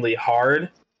extremely hard,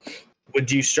 would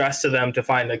you stress to them to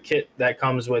find a kit that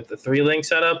comes with a 3-link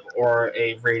setup or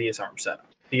a radius arm setup?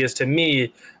 Because to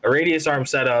me, a radius arm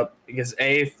setup, because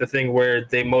A, the thing where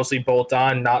they mostly bolt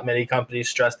on, not many companies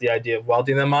stress the idea of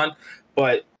welding them on,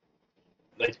 but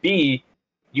like B,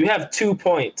 you have 2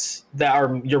 points that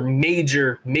are your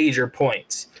major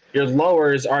points. Your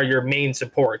lowers are your main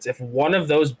supports. If one of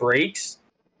those breaks,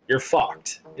 you're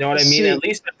fucked. You know what I mean? See, At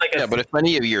least with like Yeah, but if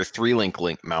any of your 3-link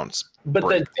mounts but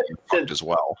break, then you're fucked as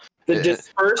well. the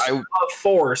dispersion of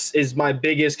force is my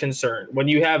biggest concern. When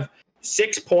you have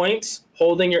 6 points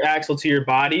holding your axle to your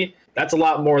body, that's a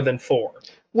lot more than 4.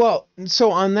 well,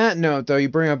 so on that note, though, you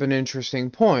bring up an interesting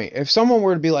point. If someone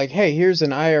were to be like, hey, here's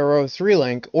an IRO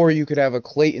 3-link, or you could have a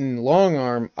Clayton long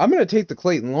arm, I'm going to take the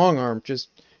Clayton long arm just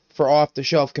for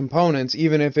off-the-shelf components,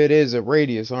 even if it is a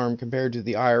radius arm compared to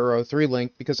the IRO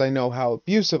 3-link, because I know how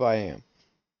abusive I am.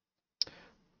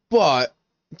 But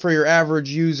for your average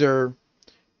user,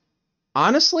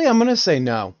 honestly, I'm going to say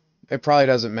no. It probably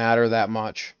doesn't matter that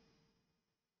much.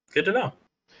 Good to know.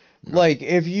 Like,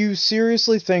 if you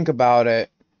seriously think about it,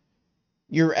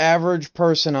 your average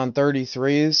person on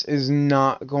 33s is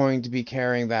not going to be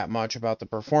caring that much about the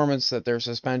performance that their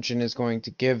suspension is going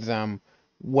to give them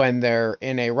when they're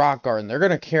in a rock garden. They're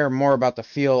going to care more about the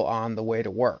feel on the way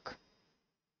to work.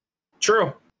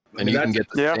 True. And you can get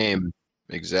the Yeah. same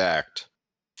exact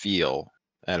feel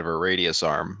out of a radius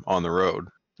arm on the road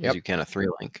Yep. as you can a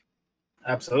 3-link.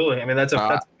 Absolutely. I mean, that's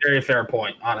a very fair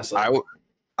point, honestly.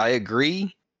 I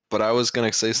agree, but I was going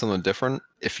to say something different.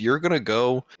 If you're going to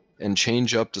go and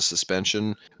change up the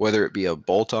suspension, whether it be a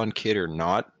bolt-on kit or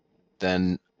not,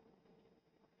 then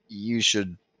you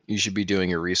should be doing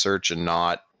your research and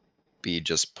not be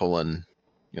just pulling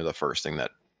the first thing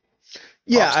that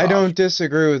Yeah, pops I off. don't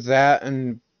disagree with that.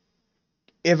 And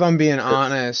if I'm being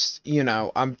honest,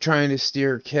 I'm trying to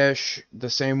steer Kish the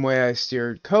same way I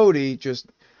steered Cody, just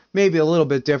maybe a little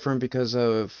bit different because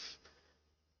of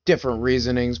different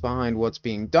reasonings behind what's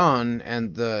being done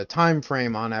and the time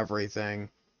frame on everything.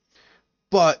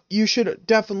 But you should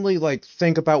definitely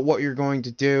think about what you're going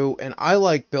to do. And I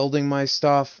like building my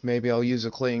stuff. Maybe I'll use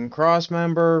a Clayton cross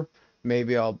member.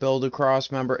 Maybe I'll build a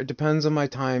cross member. It depends on my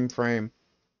time frame.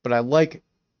 But I like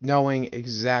knowing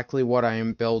exactly what I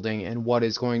am building and what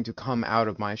is going to come out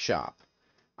of my shop.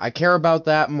 I care about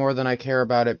that more than I care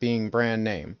about it being brand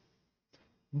name.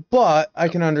 But I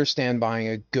can understand buying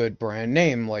a good brand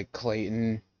name like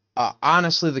Clayton.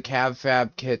 Honestly, the Cab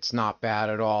Fab kit's not bad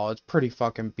at all. It's pretty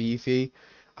fucking beefy.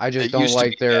 I just It don't used to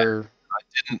like be their...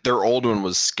 Their old one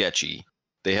was sketchy.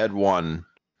 They had one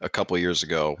a couple years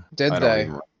ago. Did I don't they?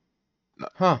 even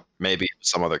Huh. maybe it was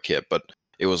some other kit, but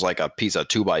it was like a piece of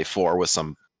 2x4 with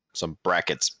some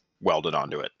brackets welded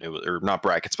onto it. It was, or not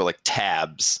brackets, but like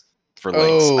tabs for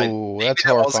links. Oh, Maybe that's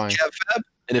that was horrifying. Cab Fab,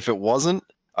 and if it wasn't,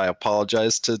 I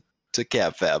apologize to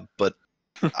Cab Fab, but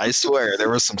I swear there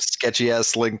was some sketchy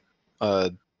ass link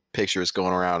pictures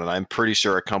going around, and I'm pretty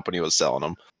sure a company was selling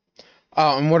them.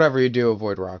 Oh, and whatever you do,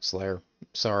 avoid Rock Slayer.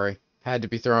 Sorry. Had to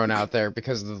be thrown out there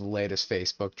because of the latest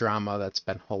Facebook drama that's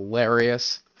been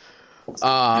hilarious.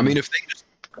 I mean, if they just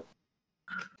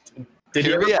Did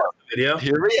you Hear ever me watch out. the video?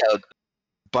 hear me out,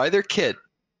 buy their kit,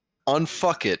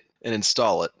 unfuck it, and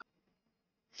install it.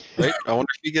 Right? I wonder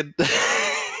if you could.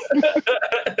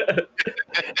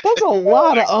 that's a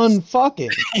lot of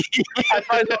unfucking. I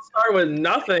might as well start with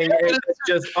nothing. Yeah, but It's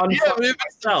just Yeah, unfuck but if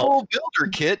it's the myself. full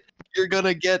builder kit, you're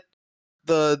gonna get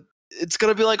it's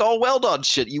gonna be like all weld on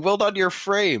shit. You weld on your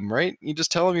frame, right? You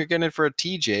just tell them you're getting it for a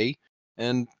TJ,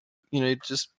 and you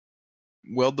just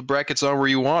weld the brackets on where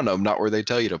you want them, not where they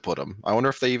tell you to put them. I wonder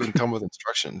if they even come with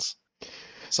instructions.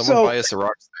 Someone So- buy us a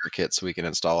Rockslayer kit so we can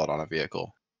install it on a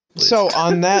vehicle. Please. So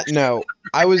on that note,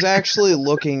 I was actually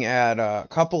looking at a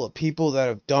couple of people that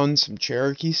have done some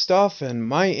Cherokee stuff, and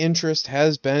my interest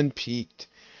has been piqued.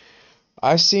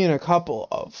 I've seen a couple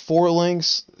of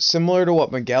 4-links similar to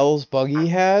what Miguel's buggy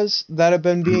has that have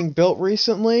been being built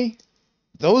recently.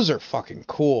 Those are fucking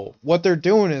cool. What they're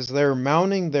doing is they're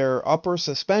mounting their upper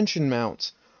suspension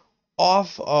mounts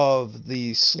off of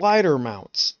the slider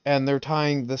mounts, and they're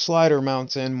tying the slider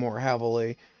mounts in more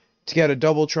heavily to get a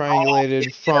double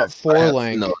triangulated front Yes, I have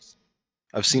 4-link. seen those.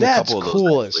 I've seen a That's couple of those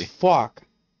cool actually. as fuck.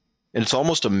 And it's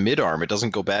almost a mid arm. It doesn't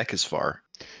go back as far.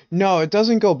 No, it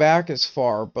doesn't go back as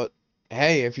far, but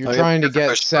hey, if you're Oh, yeah, trying to because get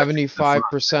there's stretching in the front,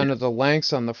 75% of the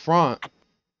lengths on the front,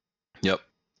 Yep.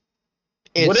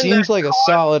 it Wouldn't seems that like a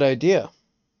solid idea.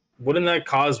 Wouldn't that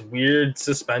cause weird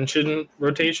suspension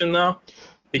rotation though?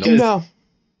 Because No,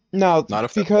 Not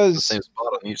if they're both in the because same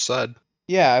spot on each side.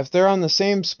 yeah, if they're on the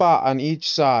same spot on each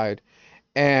side,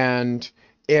 and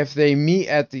if they meet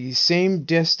at the same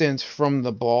distance from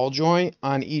the ball joint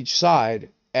on each side,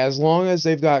 as long as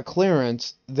they've got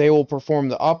clearance, they will perform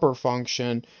the upper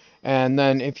function, and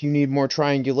then if you need more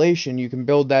triangulation, you can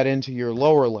build that into your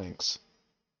lower links.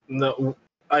 no,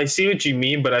 I see what you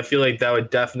mean, but I feel like that would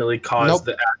definitely cause Nope.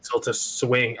 the axle to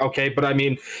swing. Okay, but I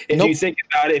mean, if Nope. you think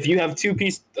about it, if you have two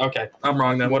pieces, okay, I'm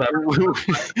wrong then. Whatever. no.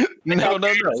 Just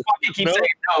fucking keep No. saying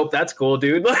no. That's cool,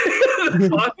 dude.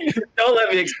 Fuck. Don't let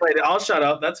me explain it. I'll shut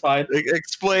up. That's fine.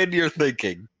 Explain your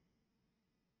thinking.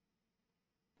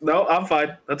 No, I'm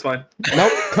fine. That's fine.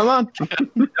 Nope, come on.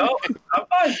 No, I'm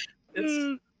fine.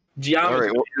 It's geometry. All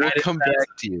right, we'll I come didn't- back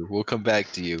to you. We'll come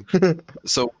back to you.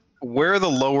 So, where are the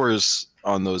lowers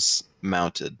on those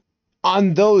mounted?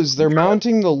 On those, they're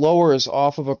mounting the lowers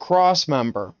off of a cross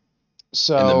member.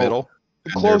 So In the middle?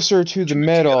 And they're closer to the joined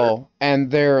middle, and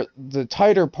they're the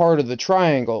tighter part of the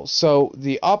triangle. So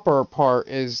the upper part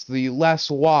is the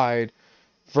less wide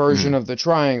version of the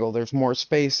triangle. There's more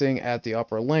spacing at the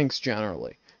upper links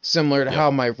generally. Similar to Yep.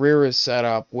 how my rear is set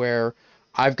up, where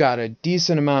I've got a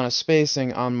decent amount of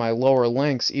spacing on my lower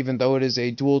links, even though it is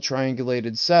a dual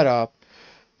triangulated setup,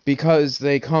 because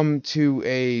they come to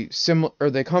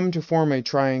they come to form a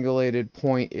triangulated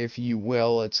point, if you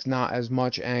will. It's not as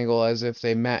much angle as if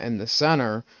they met in the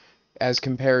center, as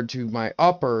compared to my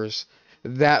uppers.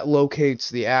 That locates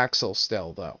the axle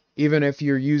still, though. Even if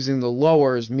you're using the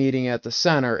lowers meeting at the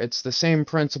center, it's the same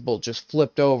principle, just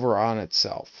flipped over on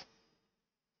itself.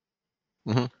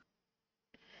 Mhm.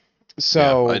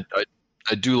 So Yeah,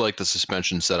 I do like the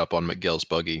suspension setup on Miguel's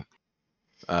buggy.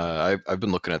 I've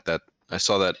been looking at that. I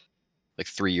saw that like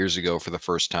 3 years ago for the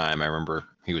first time. I remember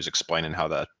he was explaining how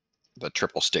the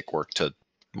triple stick worked to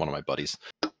one of my buddies,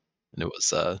 and it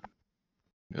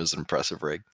was an impressive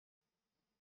rig.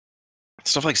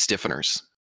 Stuff like stiffeners.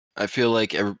 I feel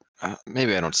like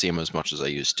maybe I don't see them as much as I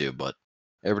used to, but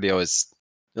everybody always,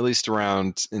 at least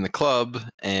around in the club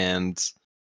and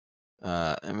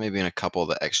maybe in a couple of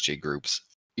the XJ groups,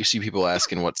 you see people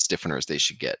asking what stiffeners they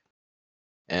should get.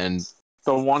 And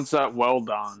The ones that weld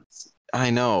on. I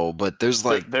know, but there's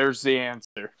like There's the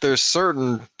answer. there's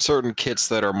certain kits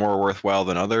that are more worthwhile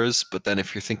than others, but then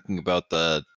if you're thinking about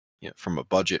from a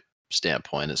budget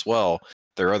standpoint as well,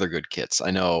 there are other good kits.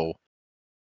 I know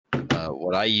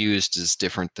what I used is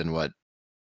different than what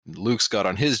Luke's got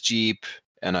on his Jeep,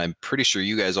 and I'm pretty sure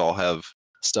you guys all have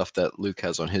stuff that Luke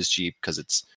has on his Jeep because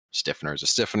it's stiffener is a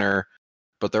stiffener.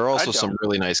 But there are also some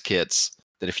really nice kits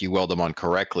that if you weld them on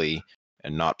correctly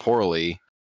and not poorly,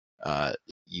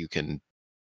 you can.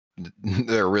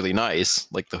 They're really nice,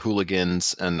 like the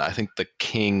Hooligans, and I think the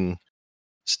King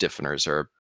stiffeners are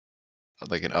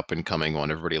like an up and coming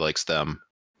one. Everybody likes them.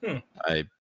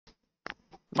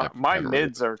 My haven't really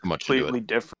mids are put much into it. completely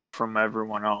different from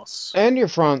everyone else. and your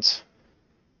fronts.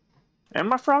 And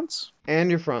my fronts? And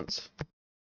your fronts.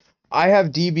 I have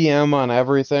DBM on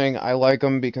everything. I like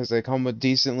them because they come with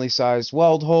decently sized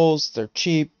weld holes. They're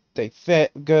cheap. They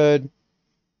fit good.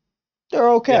 They're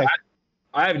okay. Yeah,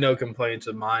 I have no complaints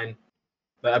with mine.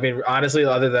 But I mean, honestly,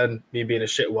 other than me being a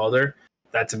shit welder,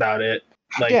 that's about it.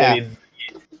 Like, Yeah. I mean,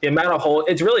 the amount of hole,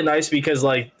 it's really nice because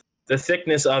like the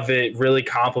thickness of it really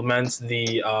complements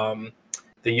the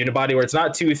unibody, where it's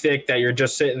not too thick that you're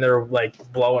just sitting there like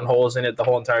blowing holes in it the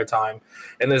whole entire time,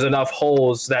 and there's enough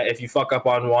holes that if you fuck up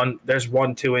on one, there's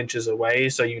 1-2 inches away,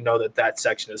 so you know that that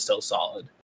section is still solid.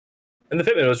 And the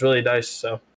fitment was really nice.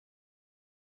 So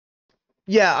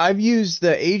Yeah, I've used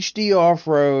the HD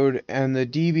Off-Road and the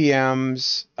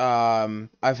DBMs.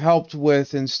 I've helped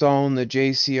with installing the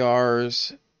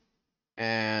JCRs,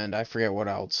 and I forget what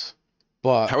else.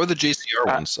 But How are the JCR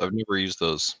ones? I've never used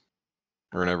those,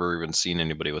 or never even seen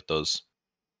anybody with those.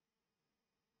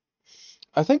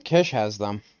 I think Kish has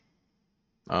them.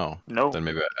 Oh, No. then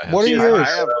maybe I have. What are seen yours?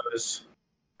 it.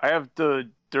 I have the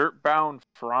dirt-bound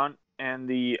front and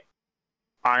the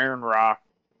iron rock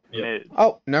Yep. mid.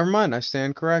 Oh, never mind. I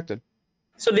stand corrected.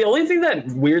 So the only thing that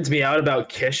weirds me out about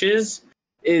Kish's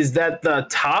is that the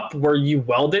top where you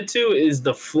weld it to is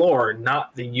the floor,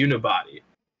 not the unibody.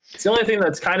 It's the only thing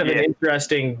that's kind of an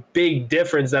interesting big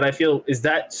difference that I feel is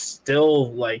that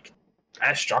still like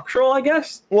as structural, I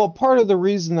guess. Well, part of the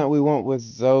reason that we went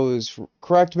with those,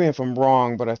 correct me if I'm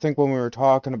wrong, but I think when we were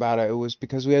talking about it, it was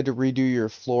because we had to redo your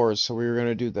floors, so we were going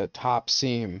to do the top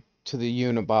seam to the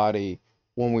unibody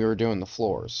when we were doing the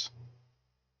floors.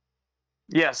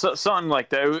 Yeah, so something like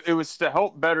that. It was to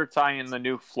help better tie in the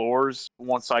new floors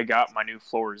once I got my new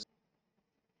floors.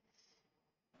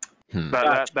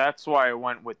 That's why I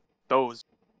went with those,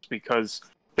 because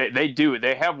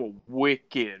they have a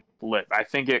wicked lip. I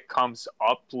think it comes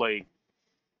up like,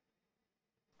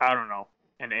 I don't know,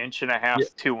 1.5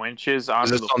 to 2 inches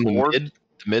onto the floor. The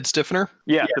mid stiffener?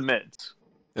 Yeah, the mids.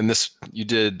 And this, you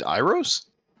did Iros?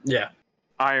 Yeah.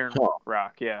 Iron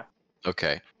rock, yeah.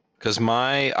 Okay. Because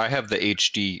I have the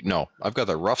HD, no, I've got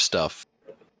the rough stuff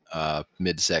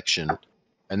midsection,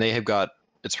 and they have got,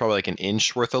 it's probably like 1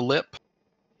 inch worth of lip,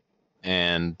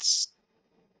 and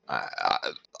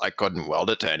I couldn't weld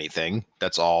it to anything.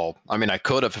 That's all. I mean, I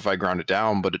could have if I ground it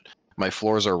down, but my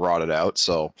floors are rotted out,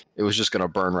 so it was just going to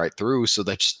burn right through, so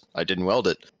I didn't weld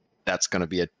it. That's going to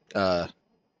be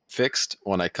fixed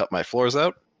when I cut my floors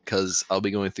out, because I'll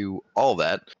be going through all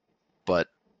that, but...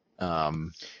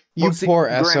 poor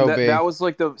Graham, SOB. that was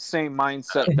like the same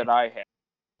mindset that I had.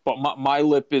 But my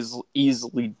lip is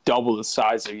easily double the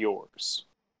size of yours.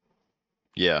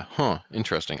 Yeah,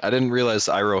 interesting. I didn't realize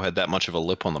Iro had that much of a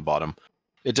lip on the bottom.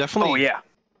 It definitely... Oh, yeah.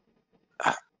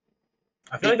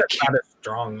 I feel like that's not as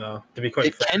strong, though, to be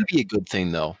quite fair. It can be a good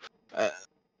thing, though.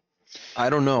 I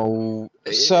don't know.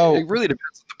 So- it really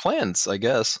depends on the plans, I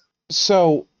guess.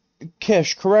 So,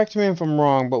 Kish, correct me if I'm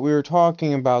wrong, but we were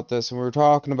talking about this, and we were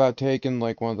talking about taking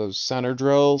like one of those center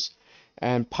drills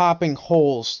and popping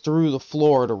holes through the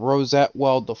floor to rosette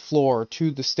weld the floor to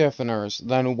the stiffeners,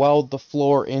 then weld the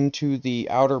floor into the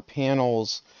outer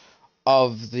panels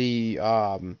of the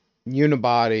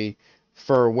unibody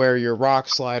for where your rock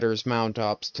sliders mount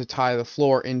up, to tie the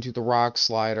floor into the rock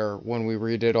slider when we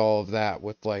redid all of that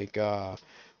with like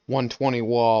 120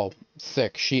 wall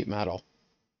thick sheet metal.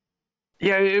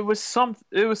 Yeah, it was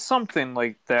something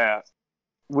like that.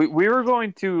 We were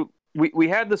going to we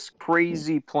had this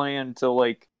crazy plan to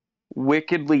like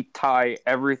wickedly tie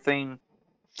everything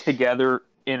together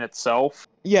in itself.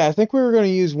 Yeah, I think we were going to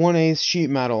use 1/8 sheet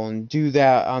metal and do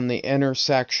that on the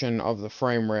intersection of the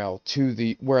frame rail to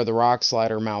the where the rock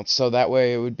slider mounts, so that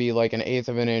way it would be like 1/8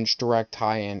 of an inch direct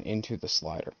tie-in into the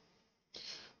slider.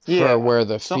 Yeah, for where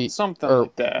the feet, something or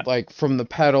like that. like from the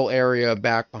pedal area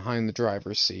back behind the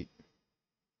driver's seat.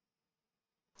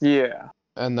 Yeah.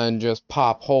 And then just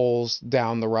pop holes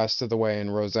down the rest of the way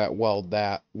and rosette weld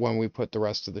that when we put the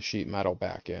rest of the sheet metal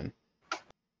back in.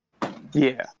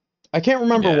 Yeah. I can't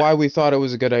remember Yeah. why we thought it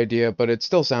was a good idea, but it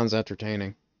still sounds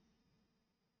entertaining.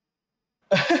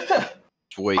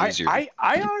 It's way easier. I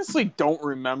honestly don't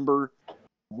remember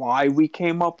why we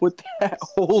came up with that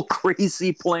whole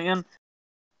crazy plan,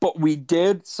 but we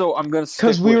did, so I'm going to stick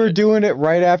Because we with were it. doing it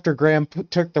right after Graham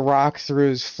took the rock through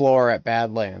his floor at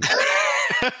Badlands.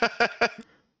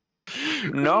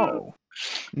 No.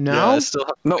 No? Yeah, I still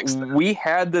have to No, fix that. we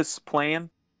had this plan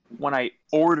when I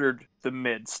ordered the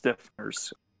mid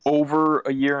stiffeners over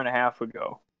 1.5 years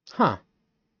ago. Huh.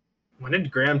 When did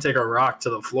Graham take a rock to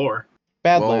the floor?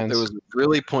 Well, Badlands. there was a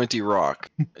really pointy rock.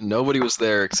 Nobody was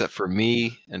there except for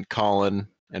me and Colin,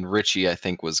 and Richie, I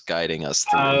think, was guiding us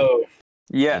through. Oh,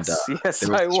 Yes, And, yes,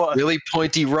 There was I this was. really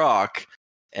pointy rock,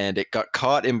 and it got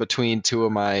caught in between two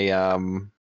of my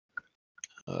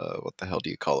what the hell do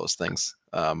you call those things?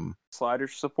 Slider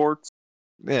supports.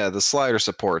 Yeah, the slider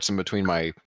supports in between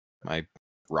my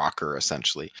rocker,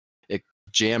 essentially. It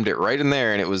jammed it right in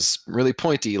there, and it was really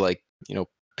pointy, like,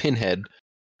 pinhead,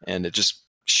 and it just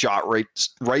shot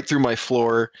right through my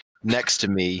floor next to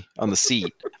me on the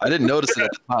seat. I didn't notice it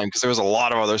at the time because there was a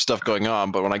lot of other stuff going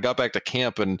on, but when I got back to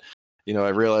camp and I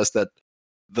realized that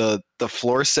the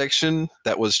floor section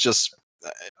that was just,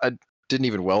 I didn't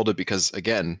even weld it because,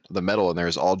 again, the metal in there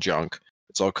is all junk.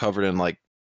 It's all covered in like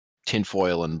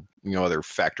tinfoil and other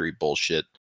factory bullshit,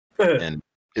 and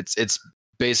it's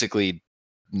basically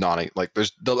not like,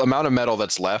 there's the amount of metal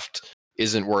that's left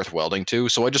isn't worth welding to,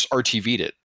 so I just RTV'd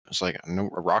it. It's like, no,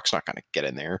 a rock's not going to get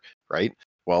in there, right?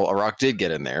 Well, a rock did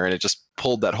get in there, and it just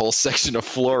pulled that whole section of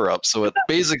floor up, so it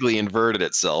basically inverted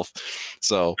itself.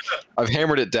 So I've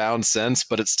hammered it down since,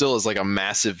 but it still is like a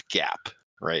massive gap,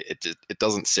 right? It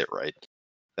doesn't sit right.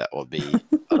 That will be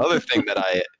another thing that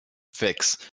I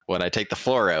fix when I take the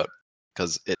floor out,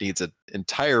 because it needs an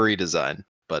entire redesign.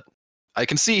 But I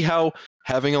can see how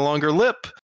having a longer lip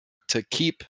to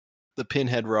keep the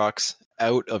pinhead rocks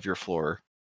out of your floor,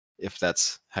 if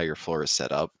that's how your floor is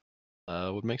set up,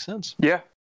 would make sense. Yeah.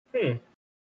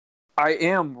 I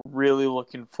am really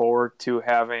looking forward to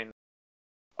having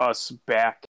us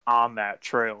back on that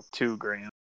trail too, Graham.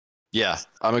 Yeah,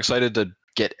 I'm excited to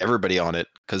get everybody on it,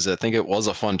 because I think it was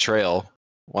a fun trail.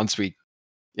 Once we,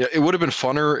 it would have been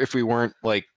funner if we weren't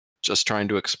like just trying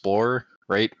to explore,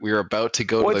 right? We were about to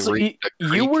go to the creek.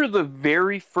 You were the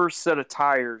very first set of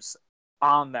tires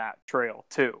on that trail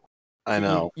too. I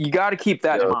know. You got to keep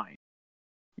that in mind.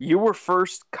 You were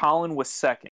first, Colin was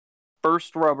second.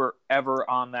 First rubber ever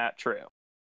on that trail.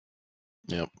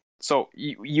 Yep. So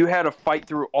you had to fight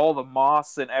through all the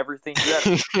moss and everything. You had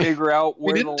to figure out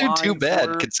where the lines were. We didn't do too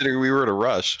bad, considering we were at a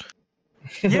rush.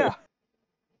 Yeah.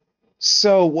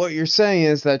 So what you're saying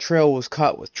is that trail was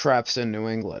cut with traps in New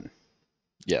England?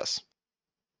 Yes.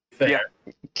 Fair.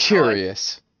 Yeah.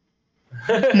 Curious.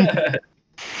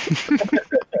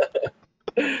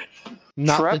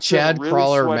 Not Traps the Chad really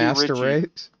Crawler sweaty Master Richie.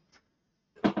 Race?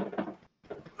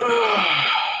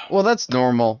 Well, that's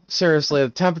normal. Seriously, if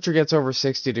the temperature gets over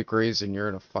 60 degrees and you're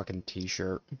in a fucking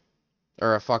t-shirt.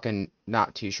 Or a fucking,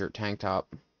 not t-shirt, tank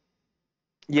top.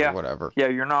 Yeah. Or whatever. Yeah,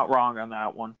 you're not wrong on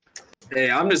that one.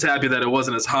 Hey, I'm just happy that it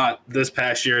wasn't as hot this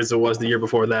past year as it was the year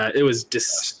before that. It was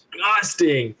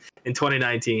disgusting in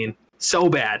 2019. So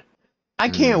bad. I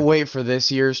can't wait for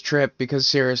this year's trip, because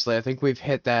seriously, I think we've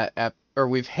hit that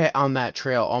we've hit on that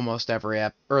trail almost every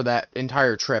or that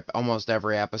entire trip almost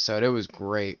every episode. It was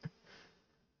great.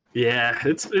 Yeah,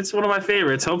 it's one of my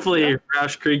favorites. Hopefully,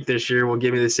 Roush Creek this year will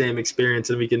give me the same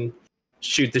experience, and we can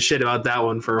shoot the shit about that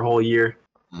one for a whole year.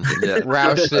 Yeah.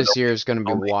 Roush this year is going to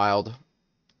be wild.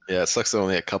 Yeah, it sucks that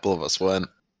only a couple of us went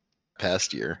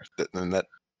past year, and that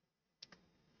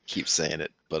keeps saying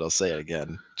it, but I'll say it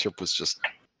again. Trip was just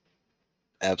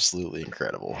absolutely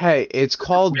incredible. Hey, it's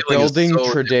called building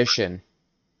tradition.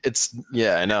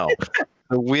 Yeah, I know.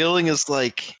 The wheeling is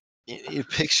like, you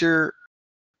picture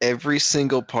every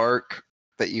single park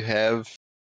that you have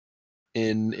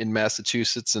in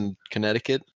Massachusetts and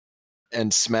Connecticut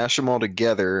and smash them all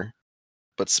together,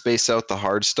 but space out the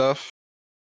hard stuff,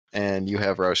 and you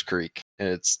have Roush Creek, and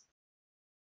it's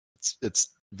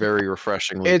very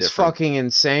refreshingly It's different. fucking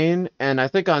insane. And I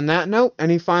think on that note,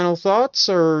 any final thoughts,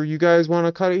 or you guys want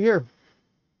to cut it here?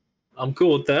 I'm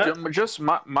cool with that. Just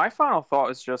my final thought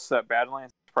is just that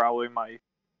Badlands is probably my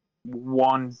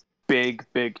one big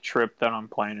trip that I'm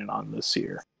planning on this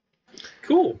year.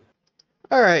 Cool.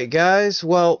 All right, guys.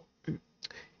 Well,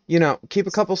 keep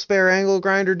a couple spare angle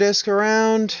grinder discs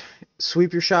around,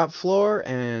 sweep your shop floor,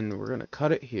 and we're going to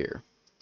cut it here.